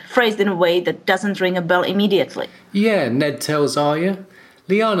and phrased in a way that doesn't ring a bell immediately. Yeah, Ned tells Arya,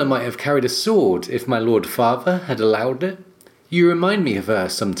 Lyanna might have carried a sword if my Lord Father had allowed it. You remind me of her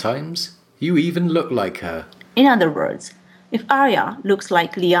sometimes. You even look like her. In other words, if Arya looks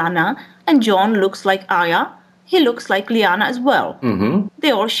like Lyanna and Jon looks like Arya, he looks like Lyanna as well. Mm-hmm.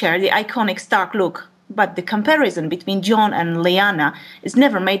 They all share the iconic Stark look, but the comparison between Jon and Lyanna is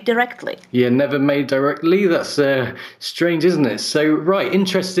never made directly. Yeah, never made directly? That's strange, isn't it? So, right,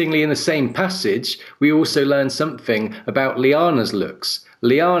 interestingly, in the same passage, we also learn something about Lyanna's looks.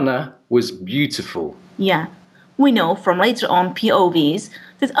 Lyanna was beautiful. Yeah, we know from later on POVs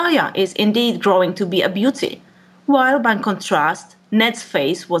that Arya is indeed growing to be a beauty, while by contrast, Ned's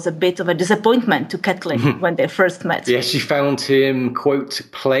face was a bit of a disappointment to Catelyn when they first met. Yeah, she found him, quote,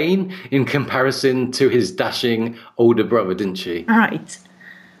 plain in comparison to his dashing older brother, didn't she? Right.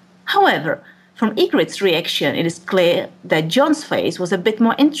 However, from Ygritte's reaction, it is clear that Jon's face was a bit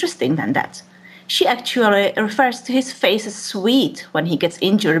more interesting than that. She actually refers to his face as sweet when he gets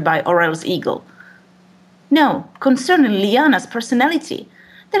injured by Orell's eagle. No, concerning Lyanna's personality,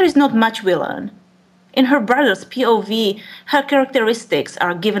 there is not much we learn. In her brother's POV, her characteristics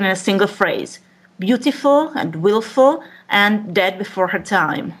are given in a single phrase: beautiful and willful and dead before her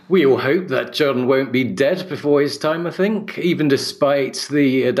time. We all hope that Jon won't be dead before his time, I think, even despite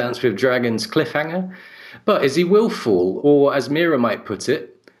the Dance with Dragons cliffhanger. But is he willful, or as Mira might put it,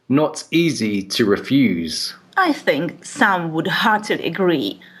 not easy to refuse? I think some would heartily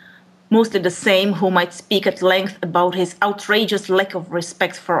agree. Mostly the same who might speak at length about his outrageous lack of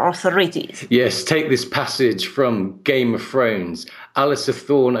respect for authorities. Yes, take this passage from Game of Thrones. Alliser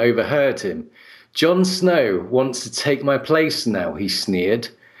Thorne overheard him. Jon Snow wants to take my place now, he sneered.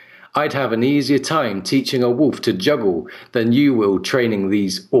 I'd have an easier time teaching a wolf to juggle than you will training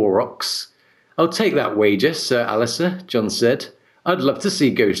these aurochs. I'll take that wager, Sir Alliser, Jon said. I'd love to see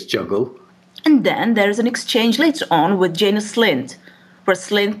Ghost juggle. And then there's an exchange later on with Jaina Slynt, where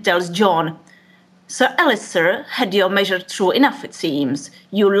Slynt tells Jon, Sir Alliser had your measure true enough, it seems.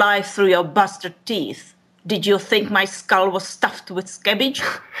 You lie through your bastard teeth. Did you think my skull was stuffed with cabbage?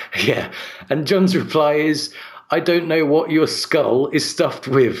 Yeah, and Jon's reply is, I don't know what your skull is stuffed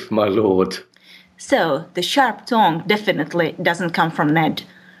with, my lord. So, the sharp tongue definitely doesn't come from Ned,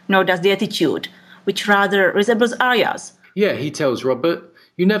 nor does the attitude, which rather resembles Arya's. Yeah, he tells Robert,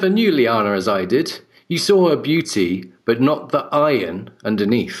 you never knew Lyanna as I did. You saw her beauty, but not the iron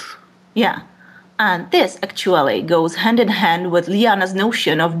underneath. Yeah, and this actually goes hand in hand with Lyanna's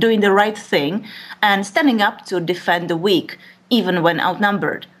notion of doing the right thing and standing up to defend the weak, even when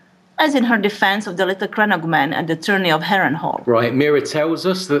outnumbered, as in her defense of the little Cranogman at the tourney of Harrenhal. Right, Mira tells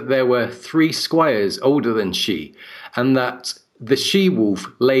us that there were 3 squires older than she, and that the she-wolf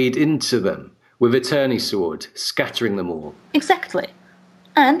laid into them with a tourney sword, scattering them all. Exactly.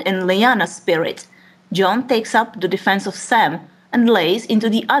 And in Lyanna's spirit, Jon takes up the defense of Sam and lays into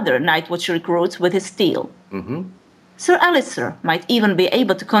the other Night Watch recruits with his steel. Mm-hmm. Sir Alistair might even be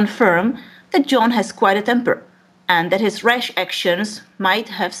able to confirm that Jon has quite a temper, and that his rash actions might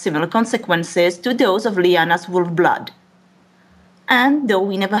have similar consequences to those of Lyanna's wolf blood. And though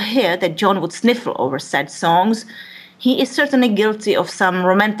we never hear that Jon would sniffle over sad songs, he is certainly guilty of some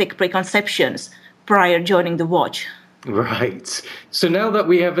romantic preconceptions prior joining the Watch. Right. So now that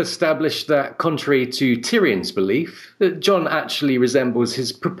we have established that, contrary to Tyrion's belief, that Jon actually resembles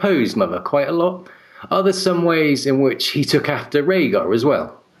his proposed mother quite a lot, are there some ways in which he took after Rhaegar as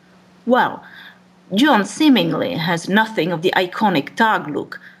well? Well, Jon seemingly has nothing of the iconic Targ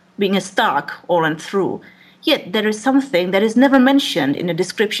look, being a Stark all and through, yet there is something that is never mentioned in the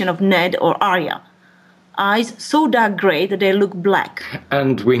description of Ned or Arya. Eyes so dark grey that they look black.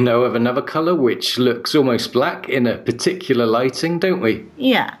 And we know of another colour which looks almost black in a particular lighting, don't we?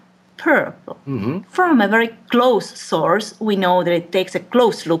 Yeah, purple. Mm-hmm. From a very close source, we know that it takes a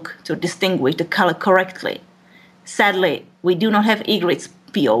close look to distinguish the colour correctly. Sadly, we do not have Ygritte's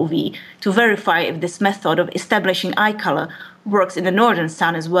POV to verify if this method of establishing eye colour works in the Northern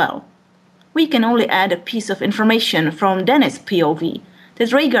Sun as well. We can only add a piece of information from Dennis' POV, that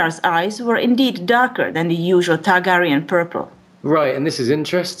Rhaegar's eyes were indeed darker than the usual Targaryen purple. Right, and this is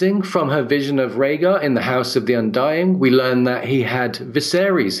interesting. From her vision of Rhaegar in the House of the Undying, we learn that he had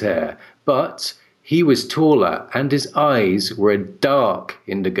Viserys hair, but he was taller and his eyes were a dark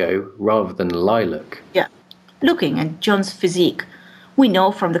indigo rather than lilac. Yeah. Looking at Jon's physique, we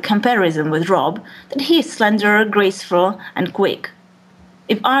know from the comparison with Robb that he is slender, graceful, and quick.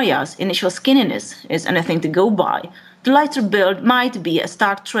 If Arya's initial skinniness is anything to go by, the lighter build might be a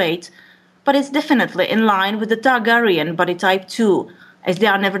Stark trait, but it's definitely in line with the Targaryen body type too, as they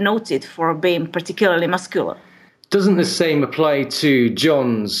are never noted for being particularly muscular. Doesn't the same apply to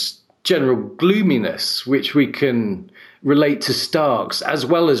Jon's general gloominess, which we can relate to Starks as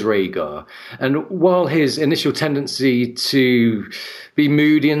well as Rhaegar? And while his initial tendency to be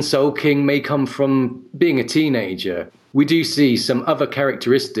moody and sulking may come from being a teenager, we do see some other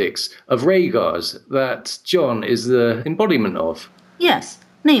characteristics of Rhaegar's that Jon is the embodiment of. Yes,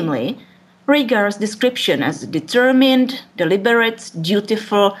 namely, Rhaegar's description as determined, deliberate,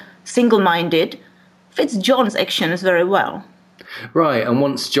 dutiful, single-minded fits Jon's actions very well. Right, and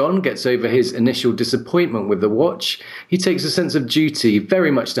once Jon gets over his initial disappointment with the Watch, he takes a sense of duty very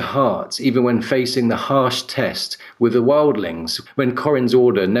much to heart, even when facing the harsh test with the wildlings, when Corryn's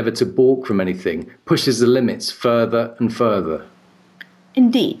order never to balk from anything pushes the limits further and further.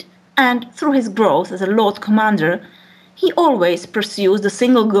 Indeed, and through his growth as a Lord Commander, he always pursues the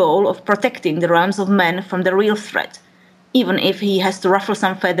single goal of protecting the realms of men from the real threat, even if he has to ruffle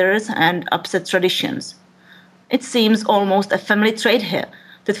some feathers and upset traditions. It seems almost a family trait here,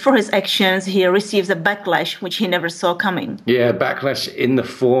 that for his actions he receives a backlash which he never saw coming. Yeah, backlash in the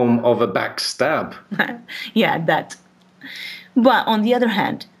form of a backstab. Yeah, that. But on the other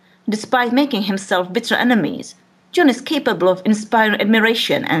hand, despite making himself bitter enemies, Jon is capable of inspiring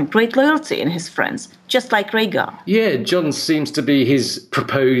admiration and great loyalty in his friends, just like Rhaegar. Yeah, Jon seems to be his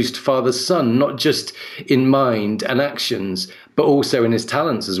proposed father's son, not just in mind and actions, but also in his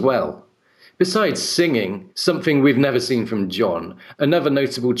talents as well. Besides singing, something we've never seen from Jon, another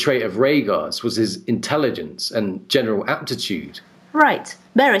notable trait of Rhaegar's was his intelligence and general aptitude. Right.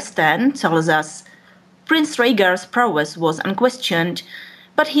 Barristan tells us, Prince Rhaegar's prowess was unquestioned,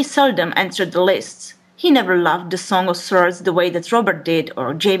 but he seldom entered the lists. He never loved the Song of Swords the way that Robert did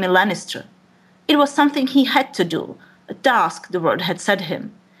or Jaime Lannister. It was something he had to do, a task the world had set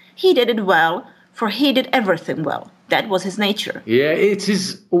him. He did it well, for he did everything well. That was his nature. Yeah, it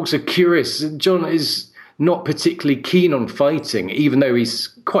is also curious. Jon is not particularly keen on fighting, even though he's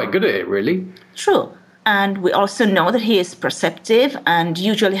quite good at it, really. True. And we also know that he is perceptive and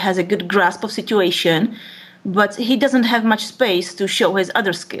usually has a good grasp of situation, but he doesn't have much space to show his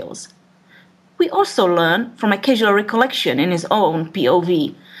other skills. We also learn from a casual recollection in his own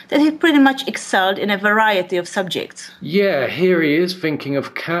POV that he pretty much excelled in a variety of subjects. Yeah, here he is thinking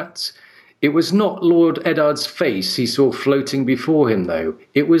of Kat. It was not Lord Eddard's face he saw floating before him, though.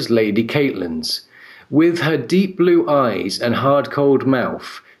 It was Lady Catelyn's. With her deep blue eyes and hard cold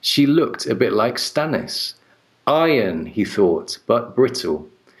mouth, she looked a bit like Stannis. Iron, he thought, but brittle.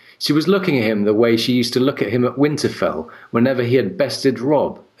 She was looking at him the way she used to look at him at Winterfell whenever he had bested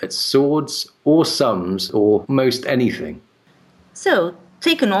Robb, at swords or sums or most anything. So,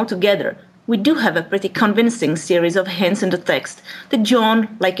 taken all together, we do have a pretty convincing series of hints in the text that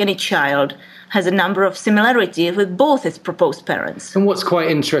Jon, like any child, has a number of similarities with both his proposed parents. And what's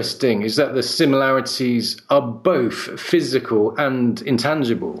quite interesting is that the similarities are both physical and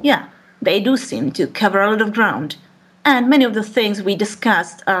intangible. Yeah, they do seem to cover a lot of ground. And many of the things we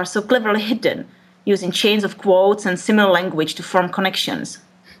discussed are so cleverly hidden, using chains of quotes and similar language to form connections.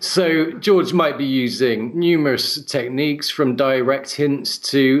 So George might be using numerous techniques from direct hints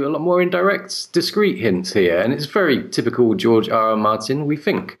to a lot more indirect, discreet hints here. And it's very typical George R.R. Martin, we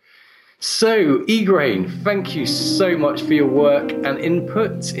think. So, Igraine, thank you so much for your work and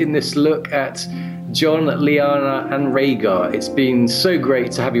input in this look at Jon, Lyanna and Rhaegar. It's been so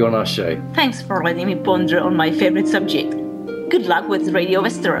great to have you on our show. Thanks for letting me ponder on my favorite subject. Good luck with Radio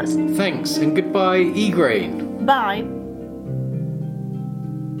Westeros. Thanks, and goodbye, Igraine. Bye.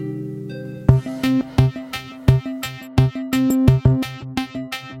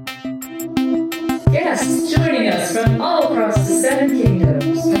 Guests joining us from all across the Seven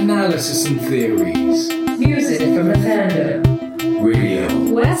Kingdoms. Analysis and theories. Music from the fandom. Radio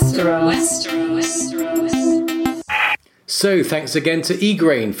Westeros. So, thanks again to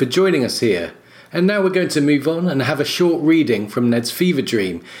Igraine for joining us here. And now we're going to move on and have a short reading from Ned's fever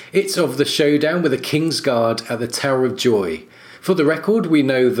dream. It's of the showdown with the Kingsguard at the Tower of Joy. For the record, we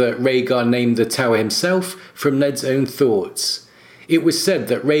know that Rhaegar named the tower himself from Ned's own thoughts. It was said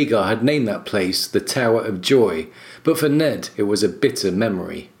that Rhaegar had named that place the Tower of Joy, but for Ned it was a bitter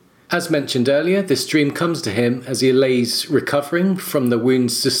memory. As mentioned earlier, this dream comes to him as he lays recovering from the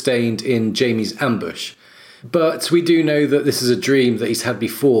wounds sustained in Jaime's ambush. But we do know that this is a dream that he's had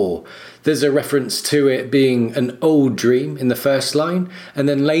before. There's a reference to it being an old dream in the first line, and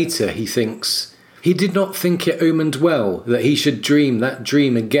then later he thinks, he did not think it omened well that he should dream that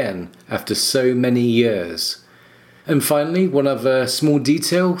dream again after so many years. And finally, one other small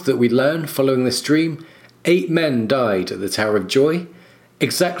detail that we learn following this dream, 8 men died at the Tower of Joy,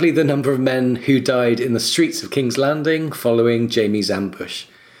 exactly the number of men who died in the streets of King's Landing following Jaime's ambush.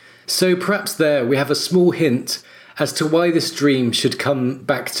 So perhaps there we have a small hint as to why this dream should come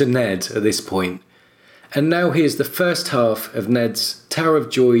back to Ned at this point. And now here's the first half of Ned's Tower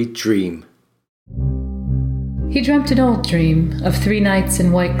of Joy dream. He dreamt an old dream of 3 knights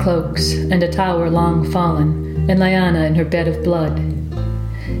in white cloaks and a tower long fallen, and Lyanna in her bed of blood.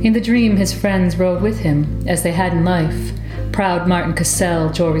 In the dream his friends rode with him, as they had in life, proud Martin Cassell,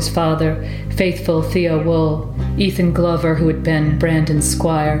 Jory's father, faithful Theo Wool, Ethan Glover, who had been Brandon's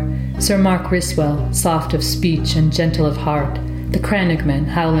squire, Sir Mark Riswell, soft of speech and gentle of heart, the Crannogman,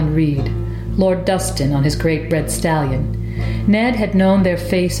 Howland Reed, Lord Dustin on his great red stallion. Ned had known their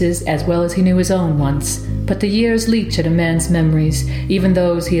faces as well as he knew his own once, but the years leach at a man's memories, even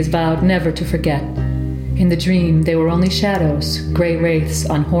those he has vowed never to forget. In the dream they were only shadows, grey wraiths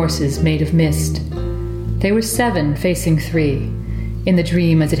on horses made of mist. They were 7 facing 3, in the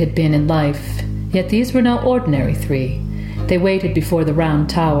dream as it had been in life, yet these were no ordinary 3. They waited before the round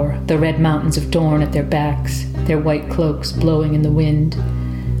tower, the red mountains of Dorne at their backs, their white cloaks blowing in the wind.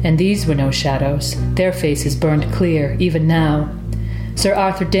 And these were no shadows, their faces burned clear, even now. Sir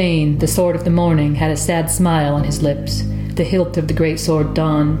Arthur Dayne, the Sword of the Morning, had a sad smile on his lips, the hilt of the great sword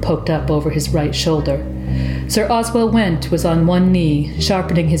Dawn poked up over his right shoulder. Sir Oswell Went was on one knee,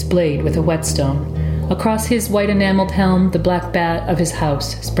 sharpening his blade with a whetstone. Across his white enamelled helm the black bat of his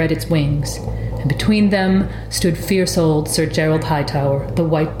house spread its wings, and between them stood fierce old Sir Gerald Hightower, the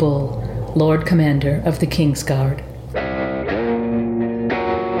White Bull, Lord Commander of the Kingsguard.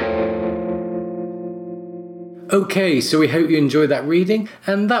 Okay, so we hope you enjoyed that reading,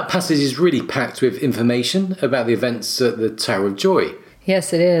 and that passage is really packed with information about the events at the Tower of Joy.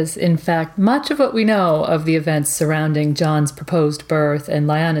 Yes, it is. In fact, much of what we know of the events surrounding Jon's proposed birth and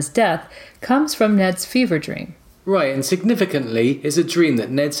Lyanna's death comes from Ned's fever dream. Right, and significantly is a dream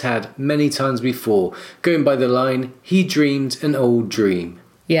that Ned's had many times before, going by the line, he dreamed an old dream.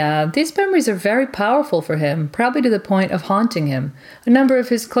 Yeah, these memories are very powerful for him, probably to the point of haunting him. A number of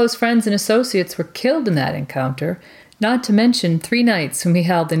his close friends and associates were killed in that encounter, not to mention 3 knights whom he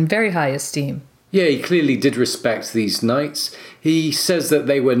held in very high esteem. Yeah, he clearly did respect these knights. He says that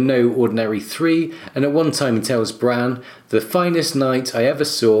they were no ordinary three, and at one time he tells Bran, "The finest knight I ever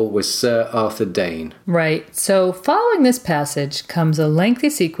saw was Sir Arthur Dane." Right, so following this passage comes a lengthy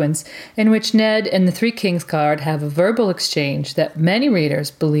sequence in which Ned and the Three Kingsguard have a verbal exchange that many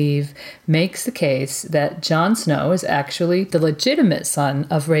readers believe makes the case that Jon Snow is actually the legitimate son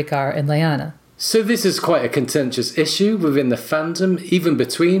of Rhaegar and Lyanna. So this is quite a contentious issue within the fandom, even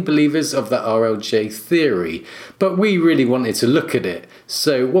between believers of the RLJ theory, but we really wanted to look at it.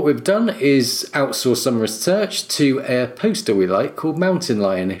 So what we've done is outsource some research to a poster we like called Mountain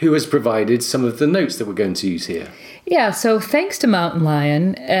Lion, who has provided some of the notes that we're going to use here. Yeah, so thanks to Mountain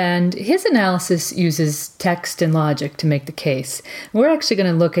Lion, and his analysis uses text and logic to make the case. We're actually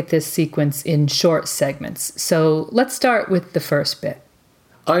going to look at this sequence in short segments, so let's start with the first bit.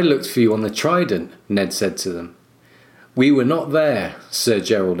 "I looked for you on the Trident," Ned said to them. "We were not there," Sir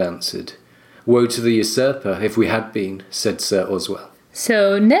Gerald answered. "Woe to the usurper if we had been," said Sir Oswell.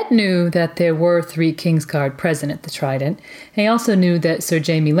 So Ned knew that there were three Kingsguard present at the Trident. He also knew that Sir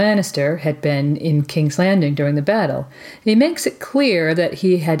Jaime Lannister had been in King's Landing during the battle. He makes it clear that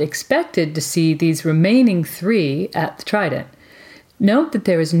he had expected to see these remaining three at the Trident. Note that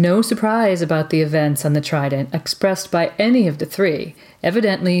there is no surprise about the events on the Trident expressed by any of the three.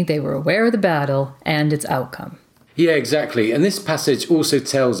 Evidently, they were aware of the battle and its outcome. Yeah, exactly. And this passage also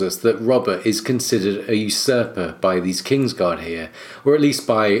tells us that Robert is considered a usurper by these Kingsguard here, or at least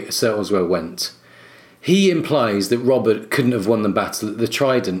by Sir Oswell Whent. He implies that Robert couldn't have won the battle at the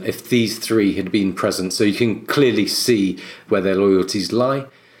Trident if these three had been present, so you can clearly see where their loyalties lie.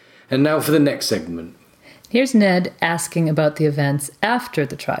 And now for the next segment. Here's Ned asking about the events after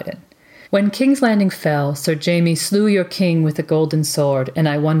the Trident. "When King's Landing fell, Sir Jaime slew your king with a golden sword, and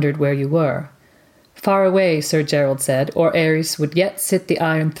I wondered where you were. Far away, Sir Gerald said, or Aerys would yet sit the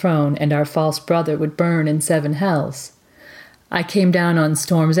Iron Throne, and our false brother would burn in 7 hells. I came down on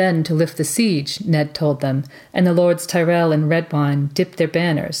Storm's End to lift the siege," Ned told them, "and the Lords Tyrell and Redwyne dipped their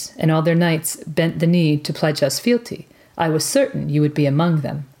banners, and all their knights bent the knee to pledge us fealty. I was certain you would be among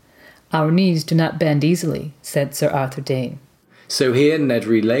them." "Our knees do not bend easily," said Sir Arthur Dane. So here Ned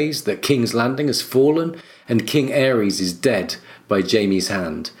relays that King's Landing has fallen and King Aerys is dead by Jaime's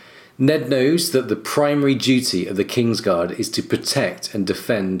hand. Ned knows that the primary duty of the Kingsguard is to protect and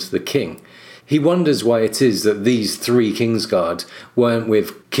defend the king. He wonders why it is that these three Kingsguard weren't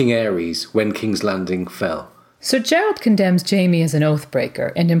with King Aerys when King's Landing fell. Sir Gerald condemns Jaime as an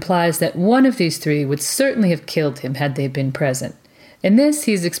oathbreaker and implies that one of these three would certainly have killed him had they been present. In this,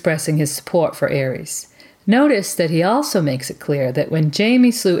 he is expressing his support for Aerys. Notice that he also makes it clear that when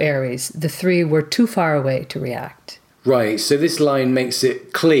Jaime slew Aerys, the three were too far away to react. Right, so this line makes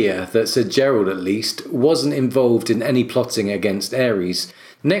it clear that Sir Gerald, at least, wasn't involved in any plotting against Aerys.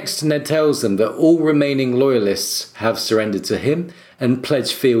 Next, Ned tells them that all remaining loyalists have surrendered to him and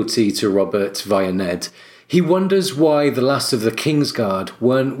pledged fealty to Robert via Ned. He wonders why the last of the Kingsguard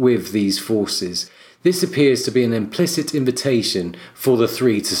weren't with these forces. This appears to be an implicit invitation for the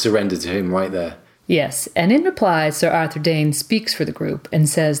three to surrender to him right there. Yes, and in reply, Sir Arthur Dane speaks for the group and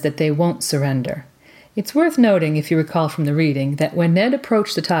says that they won't surrender. It's worth noting, if you recall from the reading, that when Ned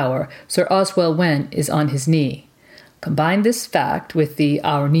approached the tower, Sir Oswell Whent is on his knee. Combine this fact with the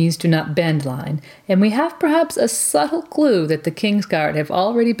 "our knees do not bend" line, and we have perhaps a subtle clue that the Kingsguard have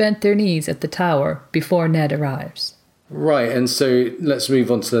already bent their knees at the tower before Ned arrives. Right, and so let's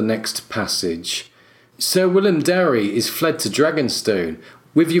move on to the next passage. "Sir Willem Darry is fled to Dragonstone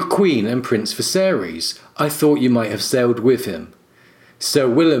with your queen and Prince Viserys. I thought you might have sailed with him." "Sir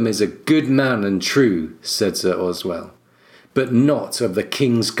Willem is a good man and true," said Sir Oswell. "But not of the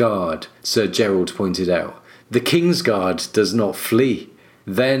King's Guard," Sir Gerald pointed out. "The King's Guard does not flee."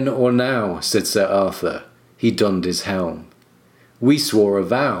 "Then or now," said Sir Arthur. He donned his helm. "We swore a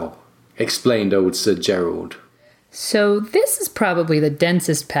vow," explained old Sir Gerald. So this is probably the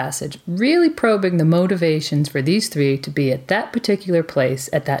densest passage, really probing the motivations for these three to be at that particular place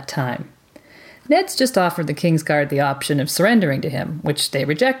at that time. Ned's just offered the Kingsguard the option of surrendering to him, which they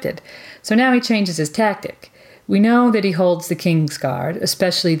rejected. So now he changes his tactic. We know that he holds the Kingsguard,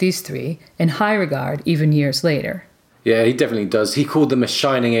 especially these three, in high regard even years later. Yeah, he definitely does. He called them a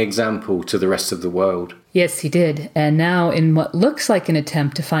shining example to the rest of the world. Yes, he did. And now, in what looks like an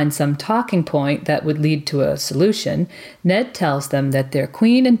attempt to find some talking point that would lead to a solution, Ned tells them that their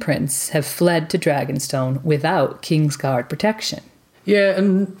queen and prince have fled to Dragonstone without Kingsguard protection. Yeah,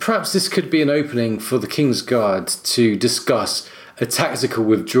 and perhaps this could be an opening for the Kingsguard to discuss a tactical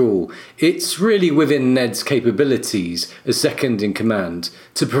withdrawal. It's really within Ned's capabilities as second in command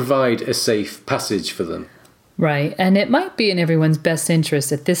to provide a safe passage for them. Right, and it might be in everyone's best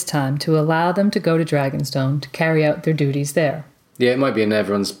interest at this time to allow them to go to Dragonstone to carry out their duties there. Yeah, it might be in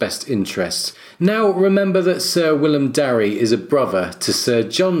everyone's best interest. Now, remember that Sir Willem Darry is a brother to Sir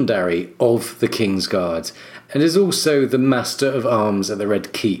John Darry of the Kingsguard, and is also the Master of Arms at the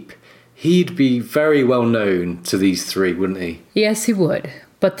Red Keep. He'd be very well known to these three, wouldn't he? Yes, he would.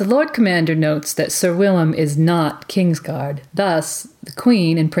 But the Lord Commander notes that Sir Willem is not Kingsguard. Thus, the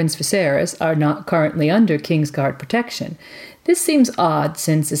Queen and Prince Viserys are not currently under Kingsguard protection. This seems odd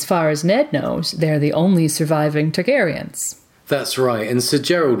since, as far as Ned knows, they're the only surviving Targaryens. That's right, and Sir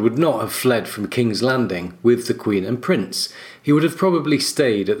Gerald would not have fled from King's Landing with the Queen and Prince. He would have probably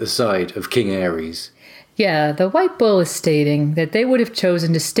stayed at the side of King Aerys. Yeah, the White Bull is stating that they would have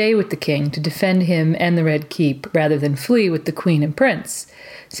chosen to stay with the king to defend him and the Red Keep rather than flee with the Queen and Prince.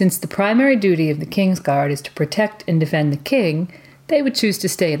 Since the primary duty of the Kingsguard is to protect and defend the king, they would choose to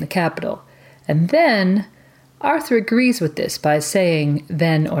stay in the capital. And then, Arthur agrees with this by saying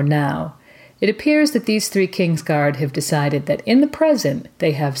then or now. It appears that these three Kingsguard have decided that in the present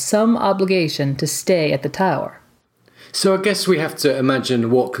they have some obligation to stay at the tower. So I guess we have to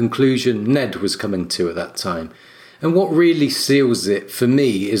imagine what conclusion Ned was coming to at that time. And what really seals it for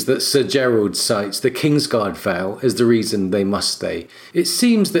me is that Sir Gerald cites the Kingsguard vow as the reason they must stay. It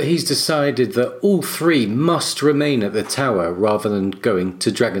seems that he's decided that all three must remain at the tower rather than going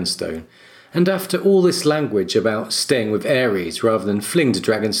to Dragonstone. And after all this language about staying with Aerys rather than fleeing to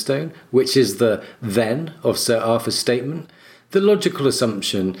Dragonstone, which is the then of Sir Arthur's statement, the logical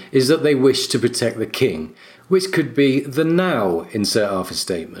assumption is that they wish to protect the king, which could be the now in Sir Arthur's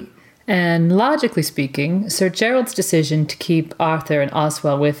statement. And logically speaking, Sir Gerald's decision to keep Arthur and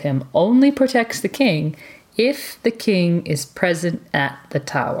Oswell with him only protects the king if the king is present at the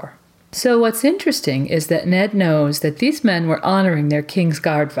tower. So what's interesting is that Ned knows that these men were honoring their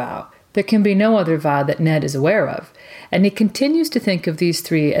Kingsguard vow. There can be no other vow that Ned is aware of, and he continues to think of these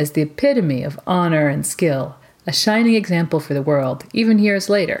three as the epitome of honor and skill, a shining example for the world, even years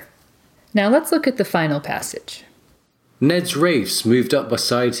later. Now let's look at the final passage. Ned's wraiths moved up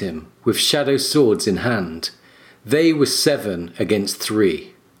beside him, with shadow swords in hand. They were 7 against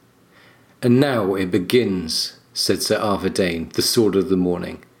 3. And now it begins, said Sir Arthur Dayne, the sword of the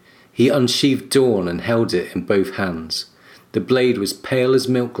morning. He unsheathed Dawn and held it in both hands. The blade was pale as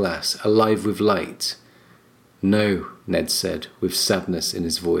milk glass, alive with light. No, Ned said, with sadness in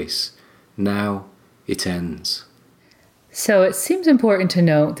his voice. Now it ends. So it seems important to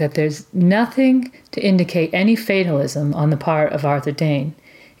note that there's nothing to indicate any fatalism on the part of Arthur Dayne.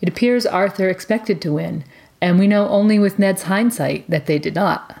 It appears Arthur expected to win, and we know only with Ned's hindsight that they did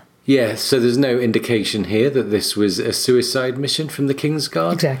not. Yeah, so there's no indication here that this was a suicide mission from the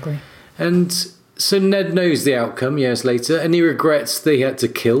Kingsguard. Exactly. And so Ned knows the outcome years later, and he regrets that he had to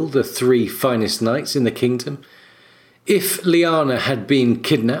kill the 3 finest knights in the kingdom. If Lyanna had been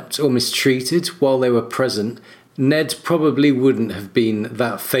kidnapped or mistreated while they were present, Ned probably wouldn't have been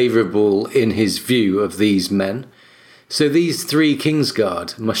that favourable in his view of these men. So these 3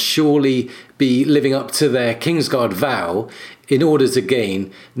 Kingsguard must surely be living up to their Kingsguard vow in order to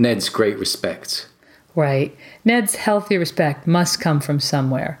gain Ned's great respect. Right. Ned's healthy respect must come from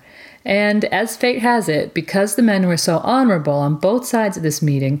somewhere. And as fate has it, because the men were so honourable on both sides of this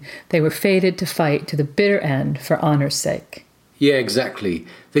meeting, they were fated to fight to the bitter end for honour's sake. Yeah, exactly.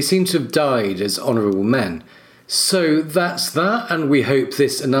 They seem to have died as honourable men. So that's that, and we hope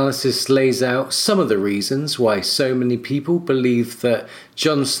this analysis lays out some of the reasons why so many people believe that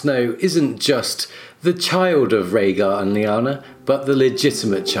Jon Snow isn't just the child of Rhaegar and Lyanna, but the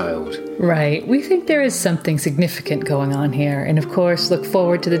legitimate child. Right. We think there is something significant going on here, and of course look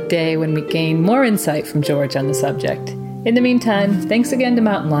forward to the day when we gain more insight from George on the subject. In the meantime, thanks again to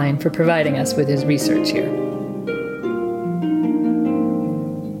Mountain Lion for providing us with his research here.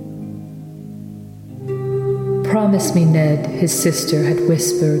 "Promise me, Ned," his sister had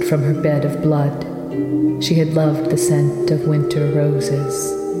whispered from her bed of blood. She had loved the scent of winter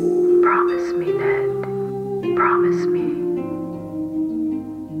roses. "Promise me, Ned. Promise me."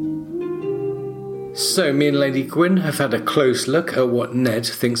 So me and Lady Gwyn have had a close look at what Ned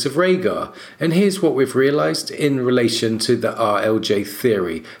thinks of Rhaegar, and here's what we've realised in relation to the RLJ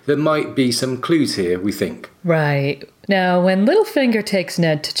theory. There might be some clues here, we think. Right. Now, when Littlefinger takes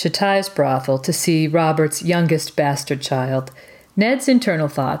Ned to Chataya's brothel to see Robert's youngest bastard child, Ned's internal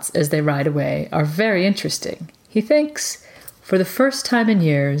thoughts as they ride away are very interesting. He thinks, for the first time in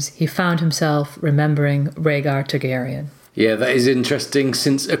years, he found himself remembering Rhaegar Targaryen. Yeah, that is interesting,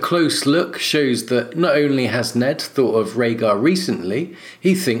 since a close look shows that not only has Ned thought of Rhaegar recently,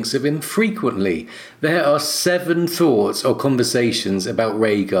 he thinks of him frequently. There are 7 thoughts or conversations about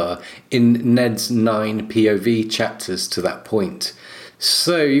Rhaegar in Ned's 9 POV chapters to that point.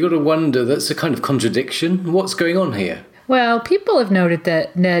 So you got to wonder, that's a kind of contradiction. What's going on here? Well, people have noted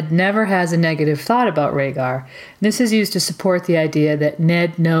that Ned never has a negative thought about Rhaegar. This is used to support the idea that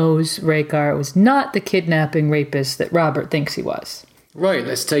Ned knows Rhaegar was not the kidnapping rapist that Robert thinks he was. Right,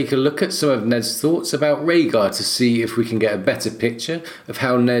 let's take a look at some of Ned's thoughts about Rhaegar to see if we can get a better picture of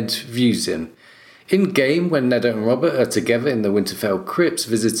how Ned views him. In-game, when Ned and Robert are together in the Winterfell crypts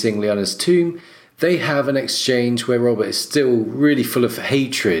visiting Lyanna's tomb, they have an exchange where Robert is still really full of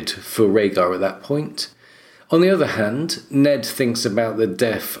hatred for Rhaegar at that point. On the other hand, Ned thinks about the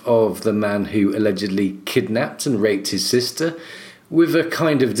death of the man who allegedly kidnapped and raped his sister with a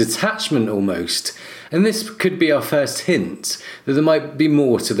kind of detachment almost. And this could be our first hint that there might be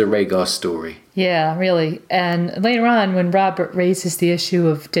more to the Rhaegar story. Yeah, really. And later on, when Robert raises the issue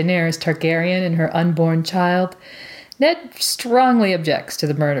of Daenerys Targaryen and her unborn child, Ned strongly objects to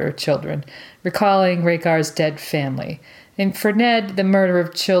the murder of children, recalling Rhaegar's dead family. And for Ned, the murder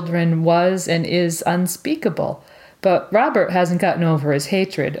of children was and is unspeakable. But Robert hasn't gotten over his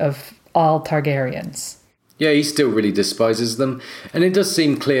hatred of all Targaryens. Yeah, he still really despises them. And it does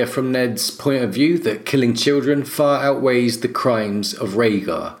seem clear from Ned's point of view that killing children far outweighs the crimes of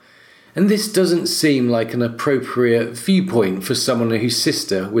Rhaegar. And this doesn't seem like an appropriate viewpoint for someone whose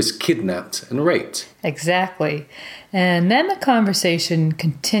sister was kidnapped and raped. Exactly. And then the conversation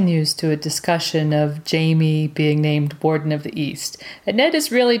continues to a discussion of Jaime being named Warden of the East. And Ned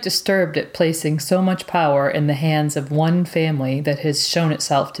is really disturbed at placing so much power in the hands of one family that has shown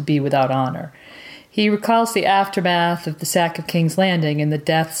itself to be without honor. He recalls the aftermath of the sack of King's Landing and the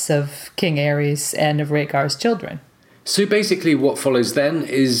deaths of King Aerys and of Rhaegar's children. So basically what follows then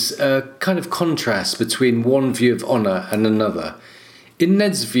is a kind of contrast between one view of honour and another. In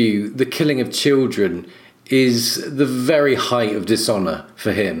Ned's view, the killing of children is the very height of dishonour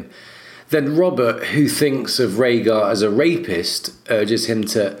for him. Then Robert, who thinks of Rhaegar as a rapist, urges him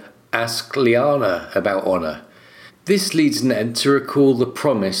to ask Lyanna about honour. This leads Ned to recall the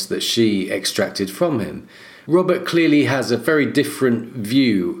promise that she extracted from him. Robert clearly has a very different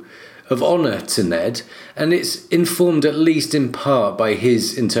view of honour to Ned, and it's informed at least in part by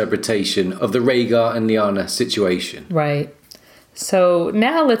his interpretation of the Rhaegar and Lyanna situation. Right. So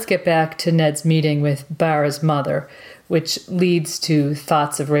now let's get back to Ned's meeting with Barra's mother, which leads to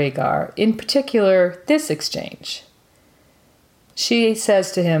thoughts of Rhaegar, in particular this exchange. She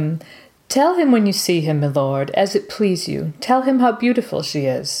says to him, "Tell him when you see him, my lord, as it please you. Tell him how beautiful she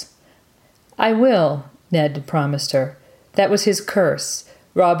is." "I will," Ned promised her. That was his curse.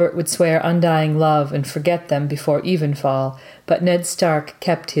 Robert would swear undying love and forget them before evenfall, but Ned Stark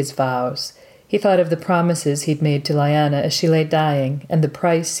kept his vows. He thought of the promises he'd made to Lyanna as she lay dying, and the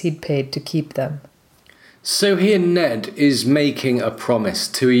price he'd paid to keep them. So here Ned is making a promise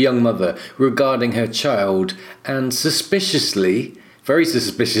to a young mother regarding her child, and suspiciously, very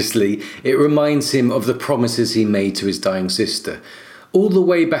suspiciously, it reminds him of the promises he made to his dying sister. All the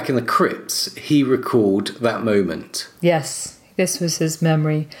way back in the crypts, he recalled that moment. Yes. This was his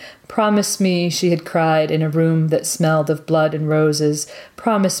memory. "Promise me," she had cried in a room that smelled of blood and roses.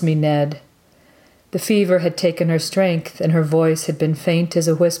 "Promise me, Ned." The fever had taken her strength, and her voice had been faint as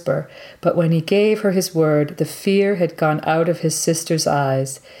a whisper, but when he gave her his word, the fear had gone out of his sister's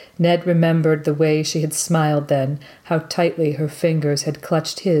eyes. Ned remembered the way she had smiled then, how tightly her fingers had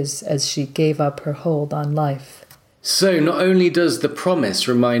clutched his as she gave up her hold on life. So not only does the promise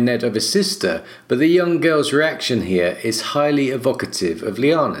remind Ned of his sister, but the young girl's reaction here is highly evocative of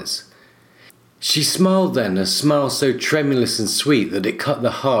Lyanna's. She smiled then, a smile so tremulous and sweet that it cut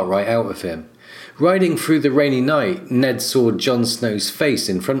the heart right out of him. Riding through the rainy night, Ned saw Jon Snow's face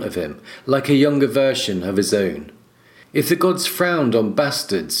in front of him, like a younger version of his own. If the gods frowned on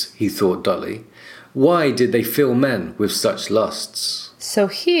bastards, he thought dully, why did they fill men with such lusts? So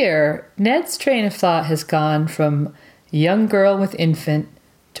here, Ned's train of thought has gone from young girl with infant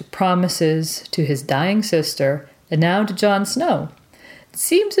to promises to his dying sister and now to Jon Snow. It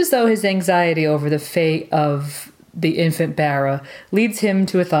seems as though his anxiety over the fate of the infant Barra leads him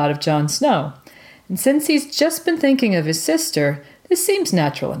to a thought of Jon Snow. And since he's just been thinking of his sister, this seems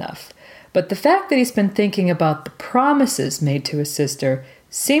natural enough. But the fact that he's been thinking about the promises made to his sister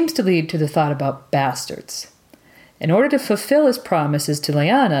seems to lead to the thought about bastards. In order to fulfill his promises to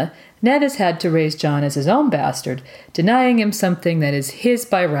Lyanna, Ned has had to raise Jon as his own bastard, denying him something that is his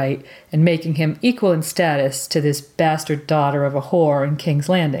by right and making him equal in status to this bastard daughter of a whore in King's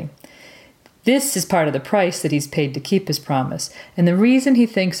Landing. This is part of the price that he's paid to keep his promise, and the reason he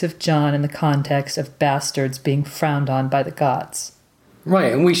thinks of Jon in the context of bastards being frowned on by the gods.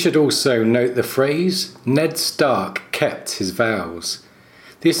 Right, and we should also note the phrase, Ned Stark kept his vows.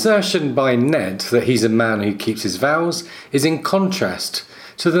 The assertion by Ned that he's a man who keeps his vows is in contrast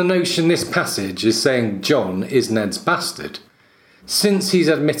to the notion this passage is saying Jon is Ned's bastard. Since he's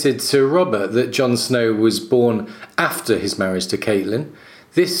admitted to Robert that Jon Snow was born after his marriage to Catelyn,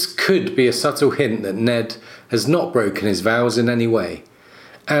 this could be a subtle hint that Ned has not broken his vows in any way.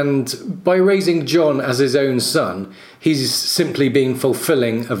 And by raising Jon as his own son, he's simply been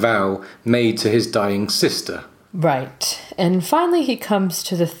fulfilling a vow made to his dying sister. Right. And finally he comes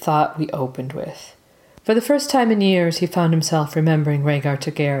to the thought we opened with. For the first time in years he found himself remembering Rhaegar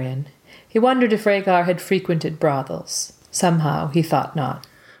Targaryen. He wondered if Rhaegar had frequented brothels. Somehow he thought not.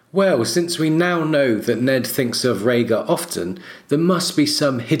 Well, since we now know that Ned thinks of Rhaegar often, there must be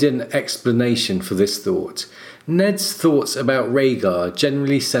some hidden explanation for this thought. Ned's thoughts about Rhaegar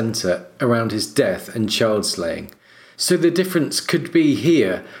generally centre around his death and child slaying. So the difference could be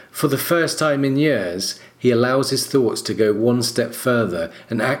here, for the first time in years, he allows his thoughts to go one step further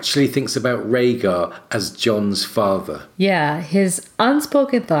and actually thinks about Rhaegar as Jon's father. Yeah, his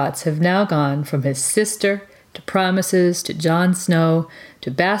unspoken thoughts have now gone from his sister to promises, to Jon Snow,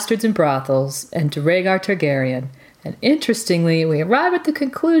 to bastards and brothels, and to Rhaegar Targaryen. And interestingly, we arrive at the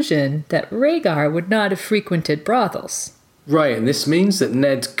conclusion that Rhaegar would not have frequented brothels. Right, and this means that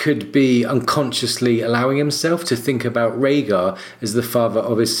Ned could be unconsciously allowing himself to think about Rhaegar as the father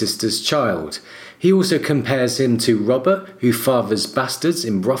of his sister's child. He also compares him to Robert, who fathers bastards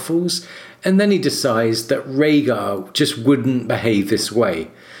in brothels, and then he decides that Rhaegar just wouldn't behave this way.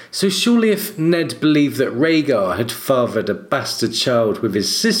 So surely if Ned believed that Rhaegar had fathered a bastard child with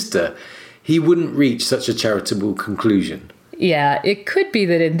his sister, he wouldn't reach such a charitable conclusion. Yeah, it could be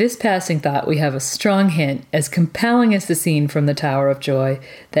that in this passing thought we have a strong hint, as compelling as the scene from the Tower of Joy,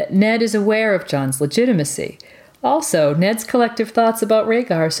 that Ned is aware of Jon's legitimacy. Also, Ned's collective thoughts about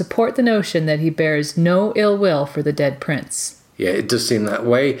Rhaegar support the notion that he bears no ill will for the dead prince. Yeah, it does seem that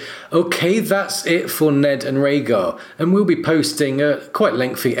way. Okay, that's it for Ned and Rhaegar, and we'll be posting a quite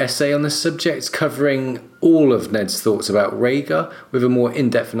lengthy essay on this subject covering all of Ned's thoughts about Rhaegar with a more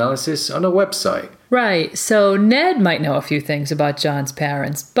in-depth analysis on our website. Right, so Ned might know a few things about Jon's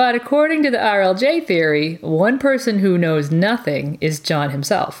parents, but according to the RLJ theory, one person who knows nothing is Jon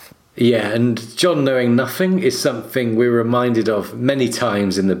himself. Yeah, and Jon knowing nothing is something we're reminded of many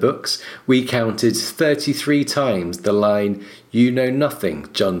times in the books. We counted 33 times the line, "You know nothing,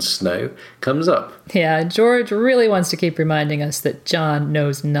 Jon Snow," comes up. Yeah, George really wants to keep reminding us that Jon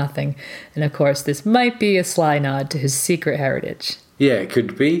knows nothing. And of course, this might be a sly nod to his secret heritage. Yeah, it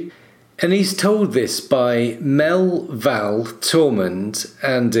could be. And he's told this by Mel, Val, Tormund,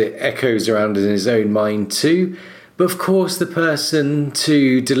 and it echoes around in his own mind too. But of course, the person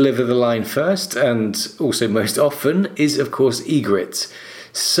to deliver the line first, and also most often, is of course Ygritte.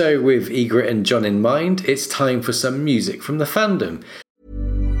 So with Ygritte and Jon in mind, it's time for some music from the fandom.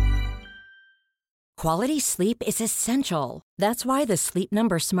 Quality sleep is essential. That's why the Sleep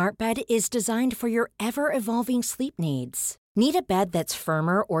Number Smart Bed is designed for your ever-evolving sleep needs. Need a bed that's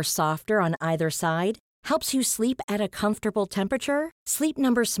firmer or softer on either side? Helps you sleep at a comfortable temperature? Sleep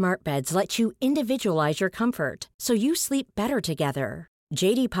Number Smart Beds let you individualize your comfort, so you sleep better together.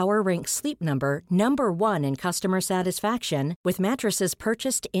 J.D. Power ranks Sleep Number number 1 in customer satisfaction with mattresses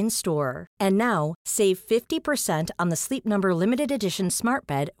purchased in-store. And now, save 50% on the Sleep Number Limited Edition Smart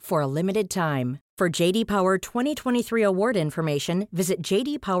Bed for a limited time. For J.D. Power 2023 award information, visit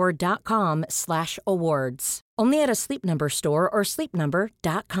jdpower.com/awards. Only at a Sleep Number store or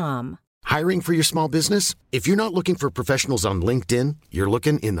sleepnumber.com. Hiring for your small business? If you're not looking for professionals on LinkedIn, you're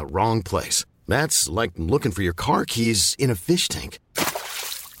looking in the wrong place. That's like looking for your car keys in a fish tank.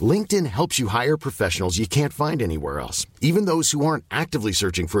 LinkedIn helps you hire professionals you can't find anywhere else, even those who aren't actively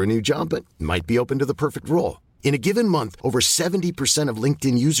searching for a new job but might be open to the perfect role. In a given month, over 70% of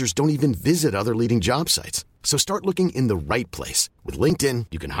LinkedIn users don't even visit other leading job sites. So start looking in the right place. With LinkedIn,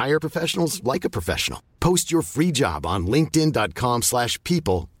 you can hire professionals like a professional. Post your free job on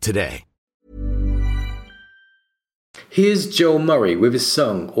linkedin.com/people today. Here's Joel Murray with his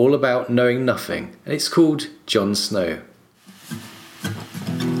song All About Knowing Nothing, and it's called Jon Snow.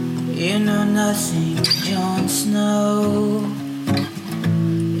 You know nothing, Jon Snow.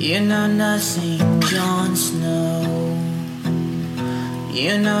 You know nothing, Jon Snow.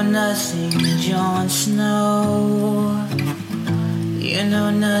 You know nothing, Jon Snow. You know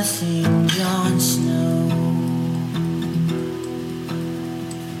nothing, Jon Snow.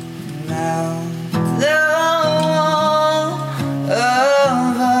 Now the wall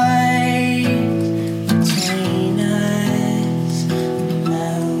of ice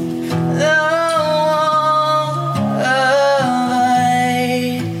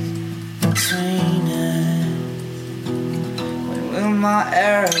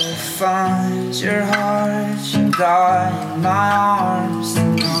arms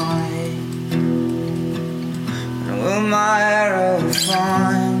tonight? And will my arrow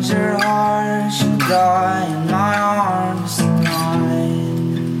find your heart? She'll die in my arms tonight.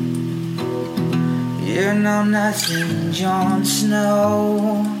 You know nothing, Jon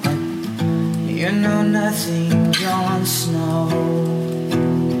Snow. You know nothing, Jon Snow.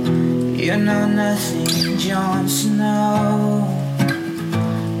 You know nothing, Jon Snow.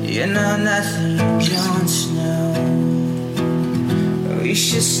 You know nothing, Jon Snow. We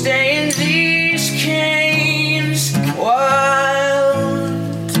should stay in these caves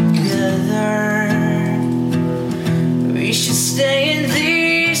wild together. We should stay in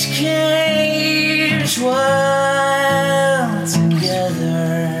these caves wild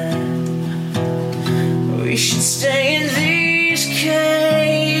together. We should stay in these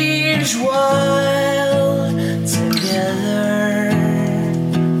caves wild together.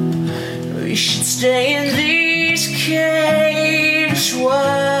 We should stay in these caves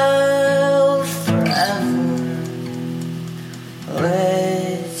wild forever.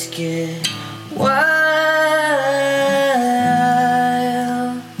 Let's get wild.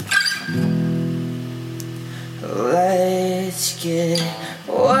 Let's get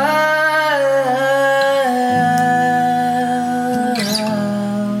wild.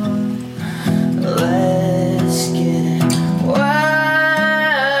 Let's get wild.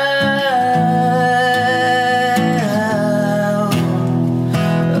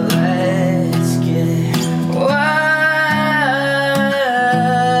 Let's get wild.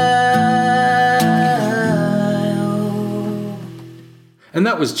 And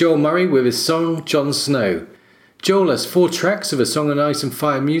that was Joel Murray with his song Jon Snow. Joel has 4 tracks of A Song of Ice and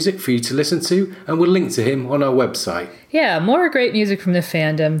Fire music for you to listen to, and we'll link to him on our website. Yeah, more great music from the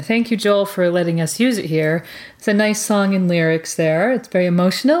fandom. Thank you, Joel, for letting us use it here. It's a nice song and lyrics there. It's very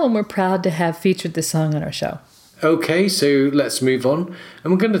emotional, and we're proud to have featured the song on our show. Okay, so let's move on.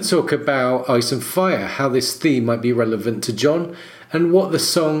 And we're going to talk about Ice and Fire, how this theme might be relevant to Jon, and what the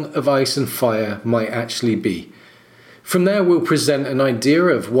Song of Ice and Fire might actually be. From there, we'll present an idea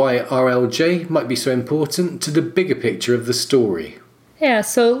of why RLJ might be so important to the bigger picture of the story. Yeah,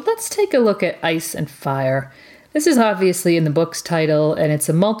 so let's take a look at Ice and Fire. This is obviously in the book's title, and it's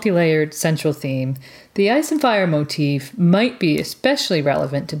a multi-layered central theme. The Ice and Fire motif might be especially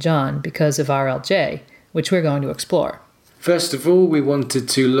relevant to Jon because of RLJ, which we're going to explore. First of all, we wanted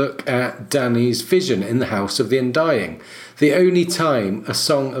to look at Dany's vision in the House of the Undying, the only time a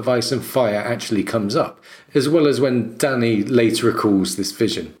Song of Ice and Fire actually comes up, as well as when Dany later recalls this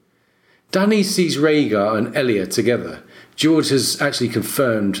vision. Dany sees Rhaegar and Elia together. George has actually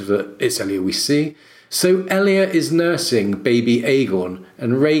confirmed that it's Elia we see. So Elia is nursing baby Aegon,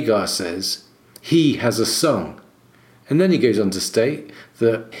 and Rhaegar says, he has a song. And then he goes on to state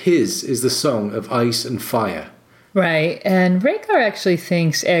that his is the Song of Ice and Fire. Right, and Rhaegar actually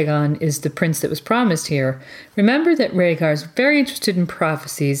thinks Aegon is the prince that was promised here. Remember that Rhaegar is very interested in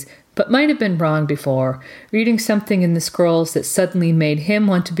prophecies, but might have been wrong before. Reading something in the scrolls that suddenly made him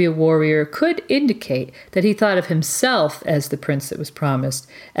want to be a warrior could indicate that he thought of himself as the prince that was promised,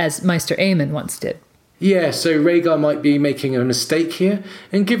 as Maester Aemon once did. Yeah, so Rhaegar might be making a mistake here,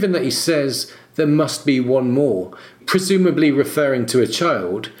 and given that he says there must be one more, presumably referring to a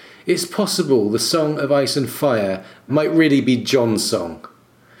child, it's possible the Song of Ice and Fire might really be Jon's song.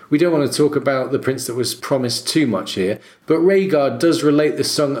 We don't want to talk about the prince that was promised too much here, but Rhaegar does relate the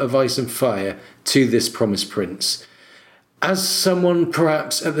Song of Ice and Fire to this promised prince. As someone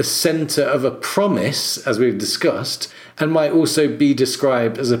perhaps at the centre of a promise, as we've discussed, and might also be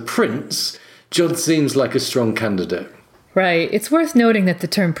described as a prince, Jon seems like a strong candidate. Right. It's worth noting that the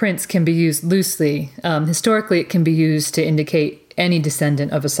term prince can be used loosely. Historically, it can be used to indicate any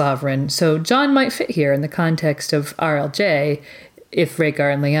descendant of a sovereign, so Jon might fit here in the context of RLJ if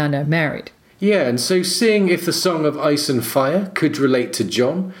Rhaegar and Lyanna married. Yeah, and so seeing if the Song of Ice and Fire could relate to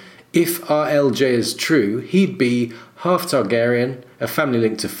Jon, if RLJ is true, he'd be half Targaryen, a family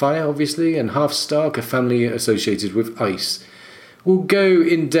linked to fire obviously, and half Stark, a family associated with ice. We'll go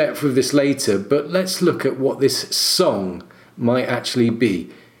in depth with this later, but let's look at what this song might actually be.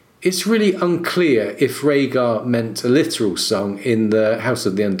 It's really unclear if Rhaegar meant a literal song in the House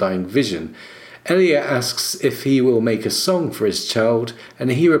of the Undying vision. Elia asks if he will make a song for his child,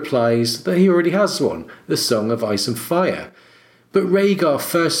 and he replies that he already has one, the Song of Ice and Fire. But Rhaegar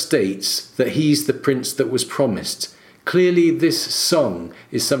first states that he's the prince that was promised. Clearly this song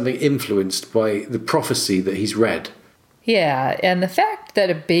is something influenced by the prophecy that he's read. Yeah, and the fact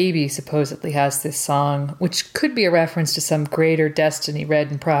that a baby supposedly has this song, which could be a reference to some greater destiny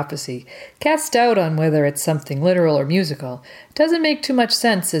read in prophecy, casts doubt on whether it's something literal or musical. It doesn't make too much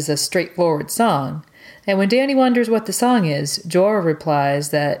sense as a straightforward song. And when Danny wonders what the song is, Jorah replies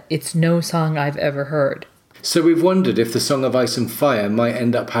that it's no song I've ever heard. So we've wondered if the Song of Ice and Fire might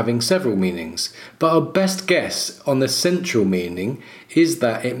end up having several meanings, but our best guess on the central meaning is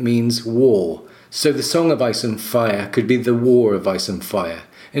that it means war. So the Song of Ice and Fire could be the War of Ice and Fire.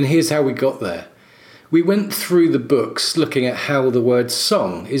 And here's how we got there. We went through the books looking at how the word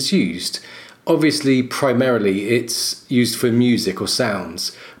song is used. Obviously, primarily it's used for music or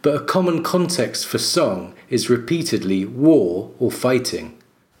sounds, but a common context for song is repeatedly war or fighting.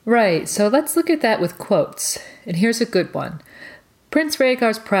 Right, so let's look at that with quotes. And here's a good one. Prince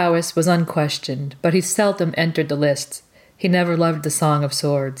Rhaegar's prowess was unquestioned, but he seldom entered the lists. He never loved the Song of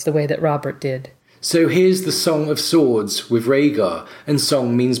Swords the way that Robert did. So here's the Song of Swords with Rhaegar, and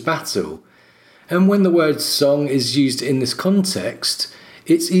song means battle. And when the word song is used in this context,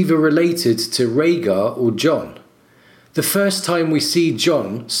 it's either related to Rhaegar or Jon. The first time we see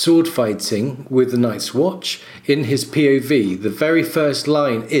Jon sword fighting with the Night's Watch, in his POV, the very first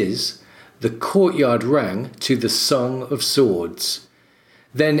line is, "The courtyard rang to the Song of Swords."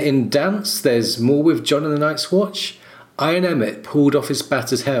 Then in Dance, there's more with Jon and the Night's Watch. Iron Emmett pulled off his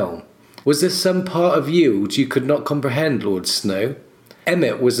battered helm. Was there some part of Yield you could not comprehend, Lord Snow?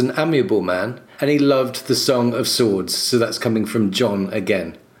 Emmett was an amiable man, and he loved the Song of Swords, so that's coming from Jon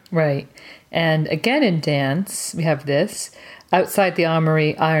again. Right. And again in Dance, we have this. Outside the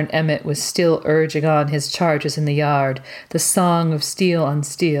armory, Iron Emmett was still urging on his charges in the yard. The song of steel on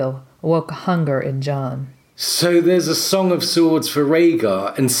steel awoke a hunger in Jon. So there's a Song of Swords for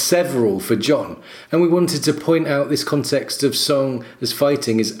Rhaegar and several for Jon. And we wanted to point out this context of song as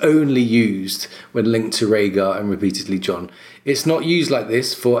fighting is only used when linked to Rhaegar and repeatedly Jon. It's not used like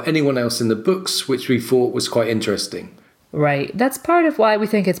this for anyone else in the books, which we thought was quite interesting. Right. That's part of why we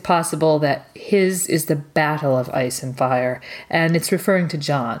think it's possible that his is the Battle of Ice and Fire, and it's referring to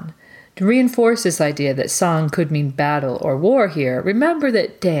Jon. To reinforce this idea that song could mean battle or war here, remember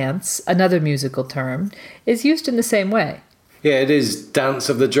that dance, another musical term, is used in the same way. Yeah, it is. Dance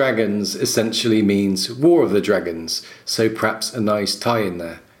of the Dragons essentially means War of the Dragons, so perhaps a nice tie-in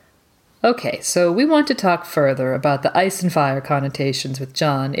there. Okay, so we want to talk further about the ice and fire connotations with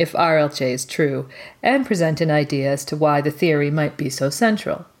Jon if RLJ is true, and present an idea as to why the theory might be so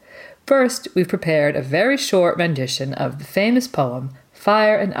central. First, we've prepared a very short rendition of the famous poem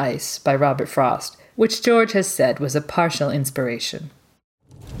Fire and Ice by Robert Frost, which George has said was a partial inspiration.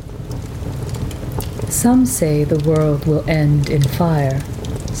 Some say the world will end in fire,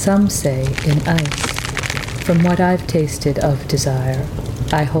 some say in ice. From what I've tasted of desire,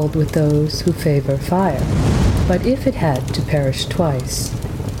 I hold with those who favor fire. But if it had to perish twice,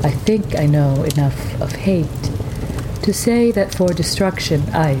 I think I know enough of hate to say that for destruction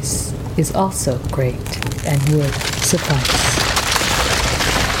ice is also great and would suffice.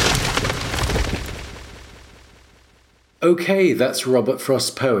 Okay, that's Robert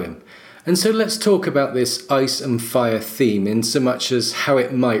Frost's poem. And so let's talk about this ice and fire theme in so much as how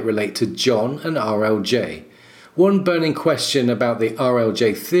it might relate to Jon and RLJ. One burning question about the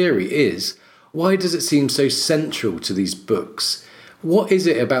RLJ theory is, why does it seem so central to these books? What is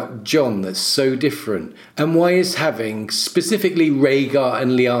it about Jon that's so different? And why is having specifically Rhaegar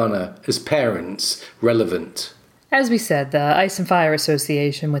and Lyanna as parents relevant? As we said, the Ice and Fire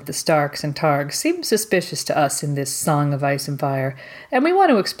association with the Starks and Targs seems suspicious to us in this Song of Ice and Fire, and we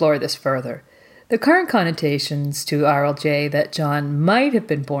want to explore this further. The current connotations to RLJ that Jon might have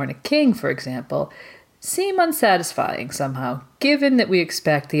been born a king, for example, seem unsatisfying somehow, given that we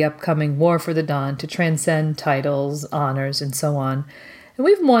expect the upcoming War for the Dawn to transcend titles, honors, and so on. And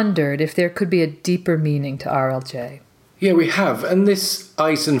we've wondered if there could be a deeper meaning to RLJ. Yeah, we have, and this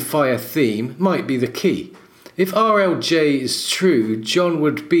ice and fire theme might be the key. If RLJ is true, Jon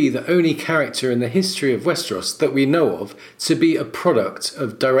would be the only character in the history of Westeros that we know of to be a product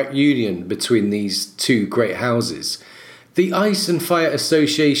of direct union between these two great houses. The Ice and Fire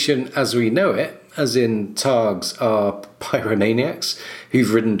Association as we know it, as in Targs are pyromaniacs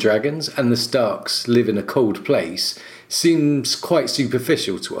who've ridden dragons and the Starks live in a cold place, seems quite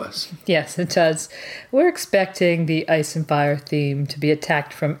superficial to us. Yes, it does. We're expecting the Ice and Fire theme to be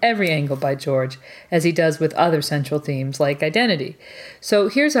attacked from every angle by George, as he does with other central themes like identity. So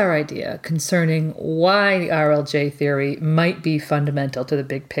here's our idea concerning why the RLJ theory might be fundamental to the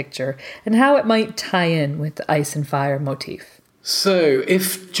big picture, and how it might tie in with the Ice and Fire motif. So,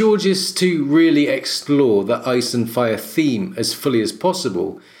 if George is to really explore the Ice and Fire theme as fully as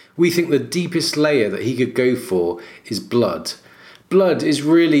possible, we think the deepest layer that he could go for is blood. blood is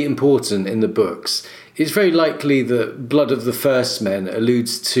really important in the books. It's very likely that blood of the first men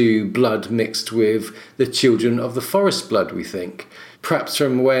alludes to blood mixed with the children of the forest blood, we think. Perhaps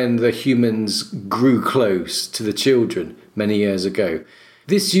from when the humans grew close to the children many years ago.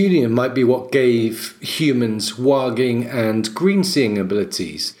 This union might be what gave humans warging and green-seeing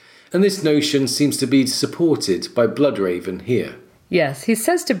abilities, and this notion seems to be supported by Bloodraven here. Yes, he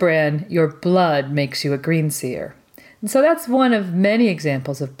says to Bran, your blood makes you a greenseer. And so that's one of many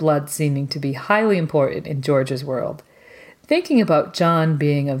examples of blood seeming to be highly important in George's world. Thinking about Jon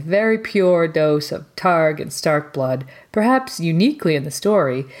being a very pure dose of Targ and Stark blood, perhaps uniquely in the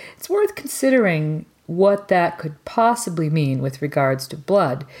story, it's worth considering what that could possibly mean with regards to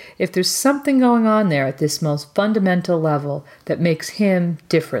blood, if there's something going on there at this most fundamental level that makes him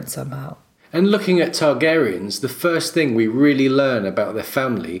different somehow. And looking at Targaryens, the first thing we really learn about their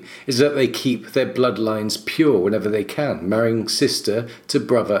family is that they keep their bloodlines pure whenever they can, marrying sister to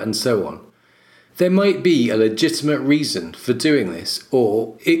brother and so on. There might be a legitimate reason for doing this,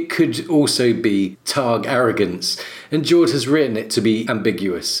 or it could also be Targ arrogance, and George has written it to be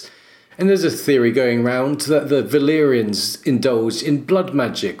ambiguous. And there's a theory going round that the Valyrians indulge in blood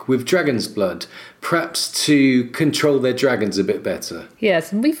magic with dragon's blood, perhaps to control their dragons a bit better.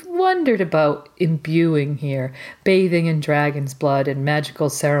 Yes, and we've wondered about imbuing here, bathing in dragon's blood and magical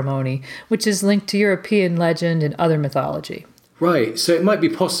ceremony, which is linked to European legend and other mythology. Right, so it might be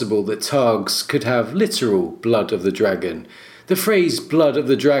possible that Targs could have literal blood of the dragon. The phrase blood of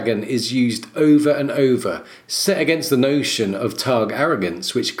the dragon is used over and over, set against the notion of Targ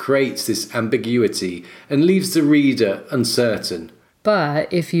arrogance, which creates this ambiguity and leaves the reader uncertain.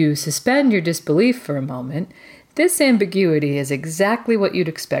 But if you suspend your disbelief for a moment, this ambiguity is exactly what you'd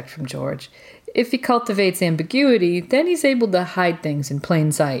expect from George. If he cultivates ambiguity, then he's able to hide things in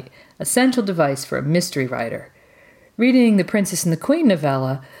plain sight, a central device for a mystery writer. Reading the Princess and the Queen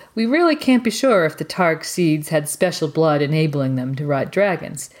novella, we really can't be sure if the Targ seeds had special blood enabling them to ride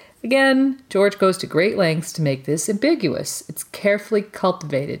dragons. Again, George goes to great lengths to make this ambiguous. It's carefully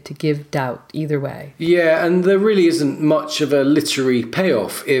cultivated to give doubt either way. Yeah, and there really isn't much of a literary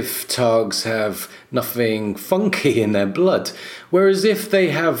payoff if Targs have nothing funky in their blood. Whereas if they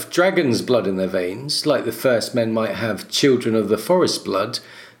have dragon's blood in their veins, like the first men might have children of the forest blood,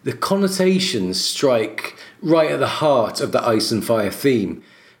 the connotations strike right at the heart of the ice and fire theme.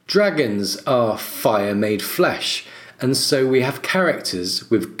 Dragons are fire made flesh, and so we have characters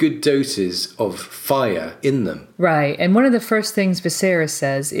with good doses of fire in them. Right, and one of the first things Viserys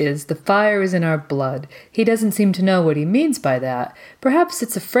says is, the fire is in our blood. He doesn't seem to know what he means by that. Perhaps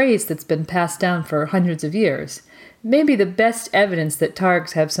it's a phrase that's been passed down for hundreds of years. Maybe the best evidence that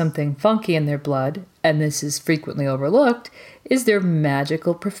Targs have something funky in their blood, and this is frequently overlooked, is their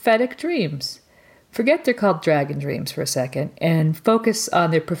magical prophetic dreams. Forget they're called dragon dreams for a second, and focus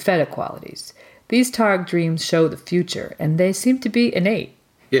on their prophetic qualities. These Targ dreams show the future, and they seem to be innate.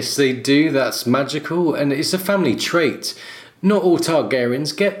 Yes, they do. That's magical, and it's a family trait. Not all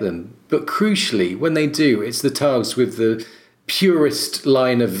Targaryens get them, but crucially, when they do, it's the Targs with the purest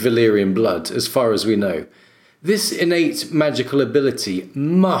line of Valyrian blood, as far as we know. This innate magical ability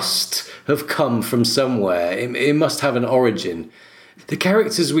must have come from somewhere. It must have an origin. The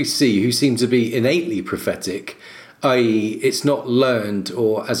characters we see who seem to be innately prophetic, i.e. it's not learned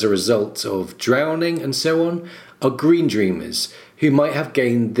or as a result of drowning and so on, are green dreamers who might have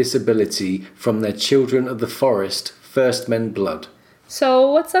gained this ability from their children of the forest, first men blood.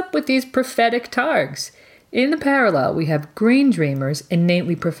 So what's up with these prophetic Targs? In the parallel, we have green dreamers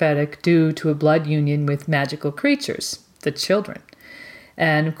innately prophetic due to a blood union with magical creatures, the children.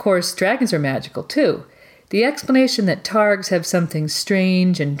 And of course, dragons are magical too. The explanation that Targs have something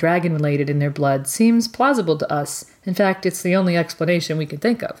strange and dragon-related in their blood seems plausible to us. In fact, it's the only explanation we can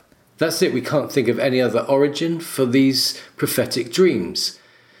think of. That's it, we can't think of any other origin for these prophetic dreams.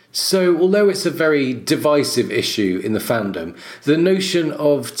 So, although it's a very divisive issue in the fandom, the notion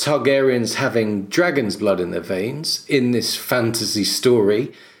of Targaryens having dragon's blood in their veins in this fantasy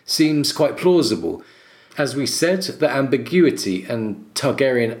story seems quite plausible. As we said, the ambiguity and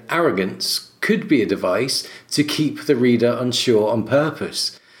Targaryen arrogance could be a device to keep the reader unsure on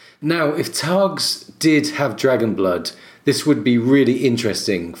purpose. Now, if Targs did have dragon blood, this would be really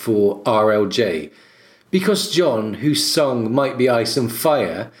interesting for RLJ, because Jon, whose song might be Ice and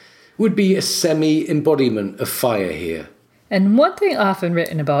Fire, would be a semi-embodiment of fire here. And one thing often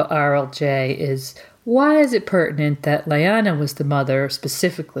written about RLJ is, why is it pertinent that Lyanna was the mother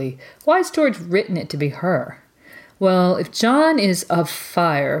specifically? Why has George written it to be her? Well, if Jon is of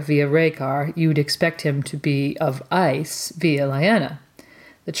fire via Rhaegar, you'd expect him to be of ice via Lyanna.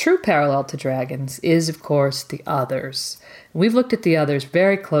 The The true parallel to dragons is, of course, the Others. We've looked at the Others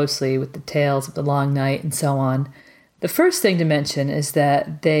very closely with the tales of the Long Night and so on. The first thing to mention is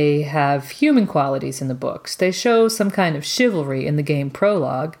that they have human qualities in the books. They show some kind of chivalry in the game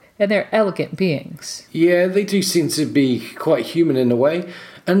prologue, and they're elegant beings. Yeah, they do seem to be quite human in a way.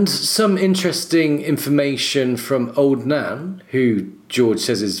 And some interesting information from Old Nan, who George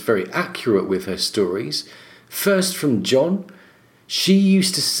says is very accurate with her stories. First from John. She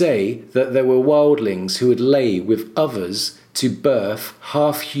used to say that there were wildlings who would lay with others to birth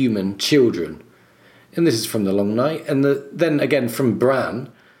half-human children. And this is from the Long Night. And then again from Bran.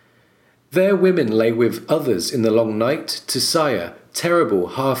 Their women lay with others in the Long Night to sire terrible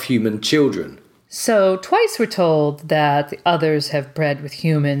half-human children. So twice we're told that the Others have bred with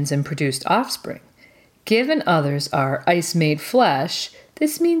humans and produced offspring. Given Others are ice-made flesh,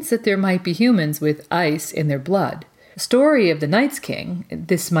 this means that there might be humans with ice in their blood. The story of the Night's King,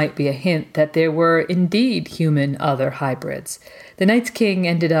 this might be a hint that there were indeed human-other hybrids. The Night's King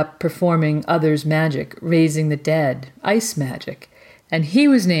ended up performing Others' magic, raising the dead, ice magic, and he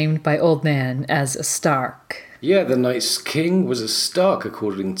was named by Old Nan as a Stark. Yeah, the Night's King was a Stark,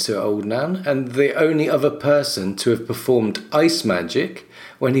 according to Old Nan, and the only other person to have performed ice magic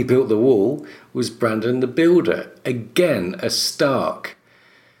when he built the wall was Brandon the Builder, again a Stark.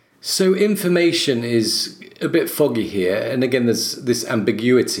 So information is a bit foggy here, and again there's this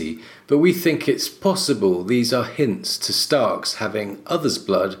ambiguity, but we think it's possible these are hints to Starks having Others'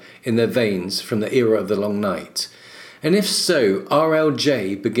 blood in their veins from the era of the Long Night. And if so,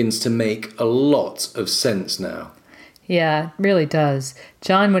 RLJ begins to make a lot of sense now. Yeah, it really does.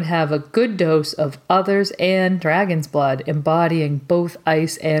 Jon would have a good dose of Others and dragon's blood, embodying both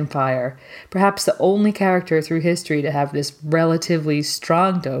ice and fire. Perhaps the only character through history to have this relatively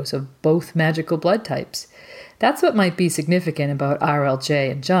strong dose of both magical blood types. That's what might be significant about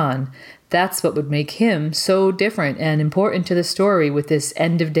RLJ and Jon. That's what would make him so different and important to the story with this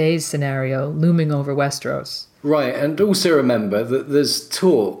end of days scenario looming over Westeros. Right, and also remember that there's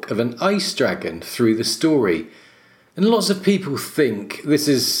talk of an ice dragon through the story. And lots of people think this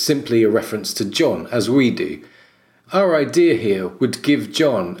is simply a reference to Jon, as we do. Our idea here would give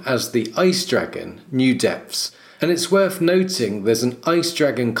Jon, as the ice dragon, new depths. And it's worth noting there's an ice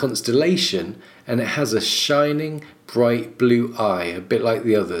dragon constellation, and it has a shining, bright blue eye, a bit like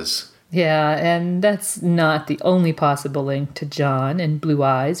the Others. Yeah, and that's not the only possible link to Jon and blue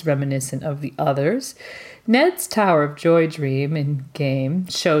eyes reminiscent of the Others. Ned's Tower of Joy dream in game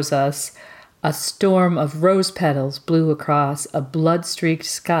shows us a storm of rose petals blew across a blood-streaked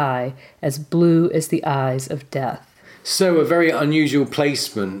sky as blue as the eyes of death. So a very unusual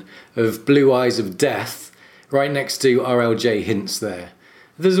placement of blue eyes of death right next to RLJ hints there.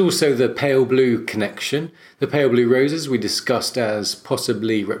 There's also the pale blue connection. The pale blue roses we discussed as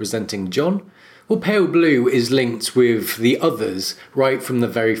possibly representing Jon. Well, pale blue is linked with the Others right from the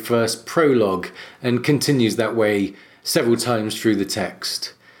very first prologue and continues that way several times through the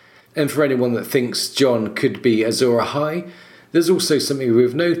text. And for anyone that thinks Jon could be Azor Ahai, there's also something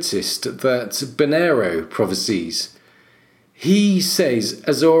we've noticed that Bonero prophesies. He says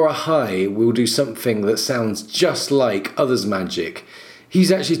Azor Ahai will do something that sounds just like Others' magic.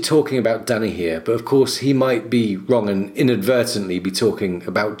 He's actually talking about Dany here, but of course he might be wrong and inadvertently be talking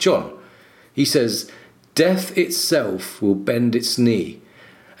about Jon. He says, "Death itself will bend its knee,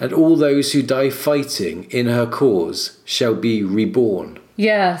 and all those who die fighting in her cause shall be reborn."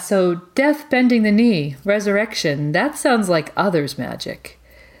 Yeah, so death bending the knee, resurrection, that sounds like Others' magic.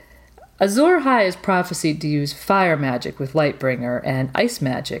 Azor Ahai is prophesied to use fire magic with Lightbringer and ice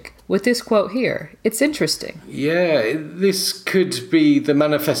magic with this quote here. It's interesting. Yeah, this could be the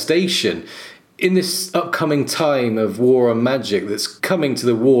manifestation. In this upcoming time of war on magic that's coming to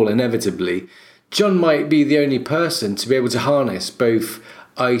the wall inevitably, Jon might be the only person to be able to harness both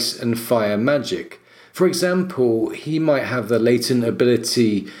ice and fire magic. For example, he might have the latent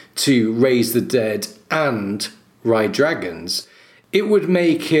ability to raise the dead and ride dragons. It would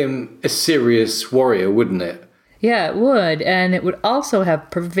make him a serious warrior, wouldn't it? Yeah, it would, and it would also have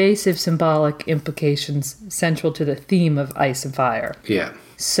pervasive symbolic implications central to the theme of ice and fire. Yeah.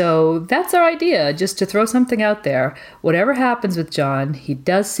 So that's our idea, just to throw something out there. Whatever happens with Jon, he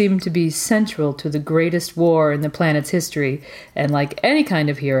does seem to be central to the greatest war in the planet's history, and like any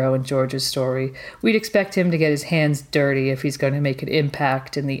kind of hero in George's story, we'd expect him to get his hands dirty if he's going to make an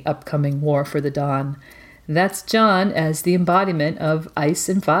impact in the upcoming War for the Dawn. That's Jon as the embodiment of ice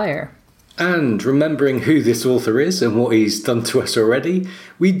and fire. And remembering who this author is and what he's done to us already,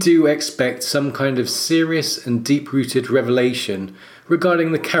 we do expect some kind of serious and deep-rooted revelation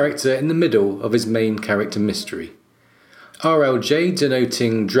regarding the character in the middle of his main character mystery. RLJ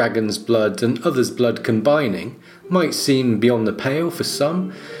denoting dragon's blood and other's blood combining might seem beyond the pale for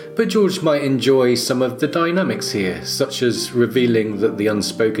some, but George might enjoy some of the dynamics here, such as revealing that the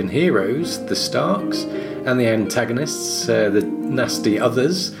unspoken heroes, the Starks, and the antagonists, the nasty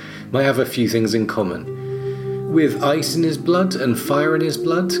others, might have a few things in common. With ice in his blood and fire in his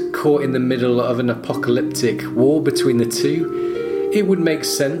blood, caught in the middle of an apocalyptic war between the two, it would make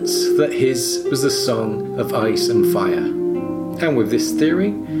sense that his was the song of ice and fire. And with this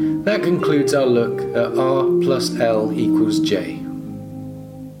theory, that concludes our look at R plus L equals J.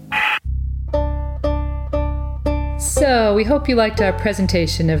 So, we hope you liked our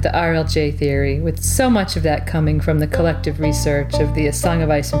presentation of the RLJ theory, with so much of that coming from the collective research of the A Song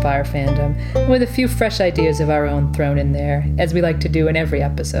of Ice and Fire fandom, and with a few fresh ideas of our own thrown in there, as we like to do in every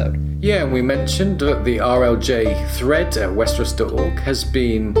episode. Yeah, and we mentioned that the RLJ thread at Westeros.org has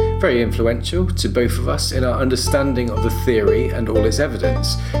been very influential to both of us in our understanding of the theory and all its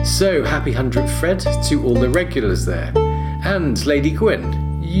evidence. So, happy 100th thread to all the regulars there. And Lady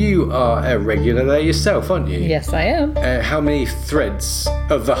Gwyn, you are a regular there yourself, aren't you? Yes, I am. How many threads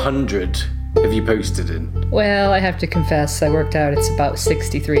of the 100 have you posted in? Well, I have to confess, I worked out it's about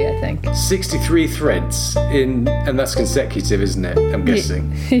 63, I think. 63 threads in, and that's consecutive, isn't it? I'm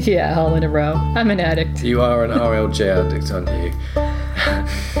guessing. Yeah, all in a row. I'm an addict. You are an RLJ addict, aren't you?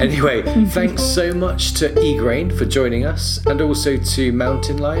 Anyway, thanks so much to Igraine for joining us, and also to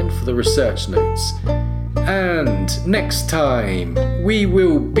Mountain Lion for the research notes. And next time, we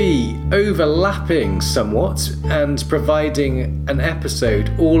will be overlapping somewhat and providing an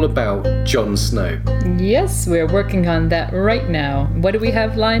episode all about Jon Snow. Yes, we're working on that right now. What do we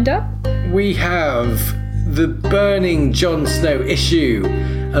have lined up? We have the Burning Jon Snow issue,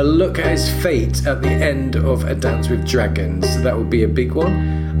 a look at his fate at the end of A Dance with Dragons. So that will be a big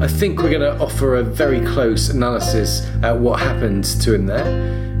one. I think we're going to offer a very close analysis at what happened to him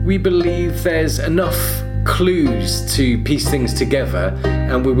there. We believe there's enough clues to piece things together,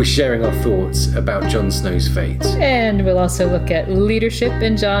 and we were sharing our thoughts about Jon Snow's fate. And we'll also look at leadership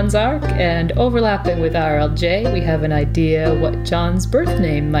in Jon's arc, and overlapping with RLJ, we have an idea what Jon's birth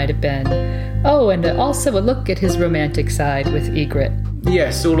name might have been. Oh, and also a look at his romantic side with Ygritte.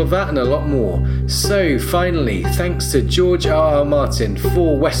 Yes, all of that and a lot more. So, finally, thanks to George R.R. Martin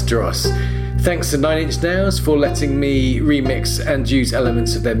for Westeros. Thanks to Nine Inch Nails for letting me remix and use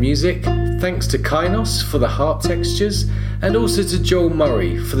elements of their music. Thanks to Kainos for the harp textures, and also to Joel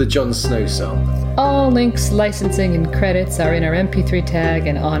Murray for the Jon Snow song. All links, licensing, and credits are in our MP3 tag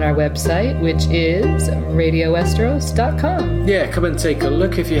and on our website, which is radiowesteros.com. Yeah, come and take a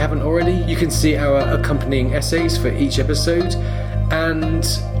look if you haven't already. You can see our accompanying essays for each episode, and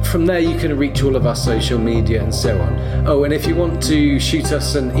from there you can reach all of our social media and so on. Oh, and if you want to shoot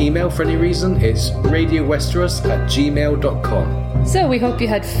us an email for any reason, it's radiowesteros@gmail.com. So we hope you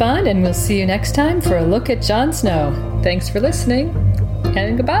had fun, and we'll see you next time for a look at Jon Snow. Thanks for listening,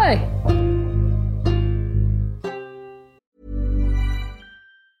 and goodbye.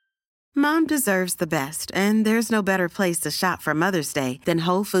 Mom deserves the best, and there's no better place to shop for Mother's Day than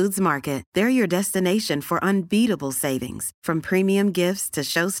Whole Foods Market. They're your destination for unbeatable savings, from premium gifts to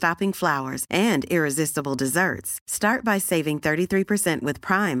show-stopping flowers and irresistible desserts. Start by saving 33% with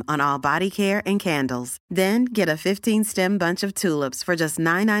Prime on all body care and candles. Then get a 15-stem bunch of tulips for just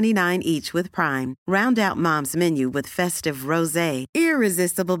 $9.99 each with Prime. Round out Mom's menu with festive rosé,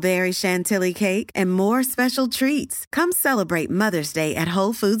 irresistible berry chantilly cake, and more special treats. Come celebrate Mother's Day at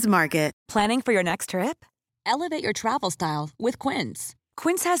Whole Foods Market. Planning for your next trip? Elevate your travel style with Quince.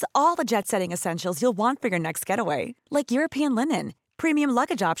 Quince has all the jet-setting essentials you'll want for your next getaway, like European linen, premium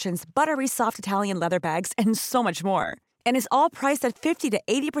luggage options, buttery soft Italian leather bags, and so much more. And is all priced at 50 to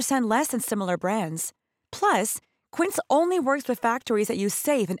 80% less than similar brands. Plus, Quince only works with factories that use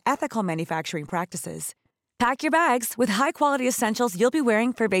safe and ethical manufacturing practices. Pack your bags with high-quality essentials you'll be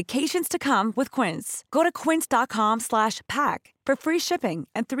wearing for vacations to come with Quince. Go to quince.com/pack for free shipping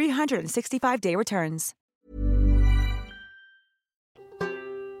and 365-day returns.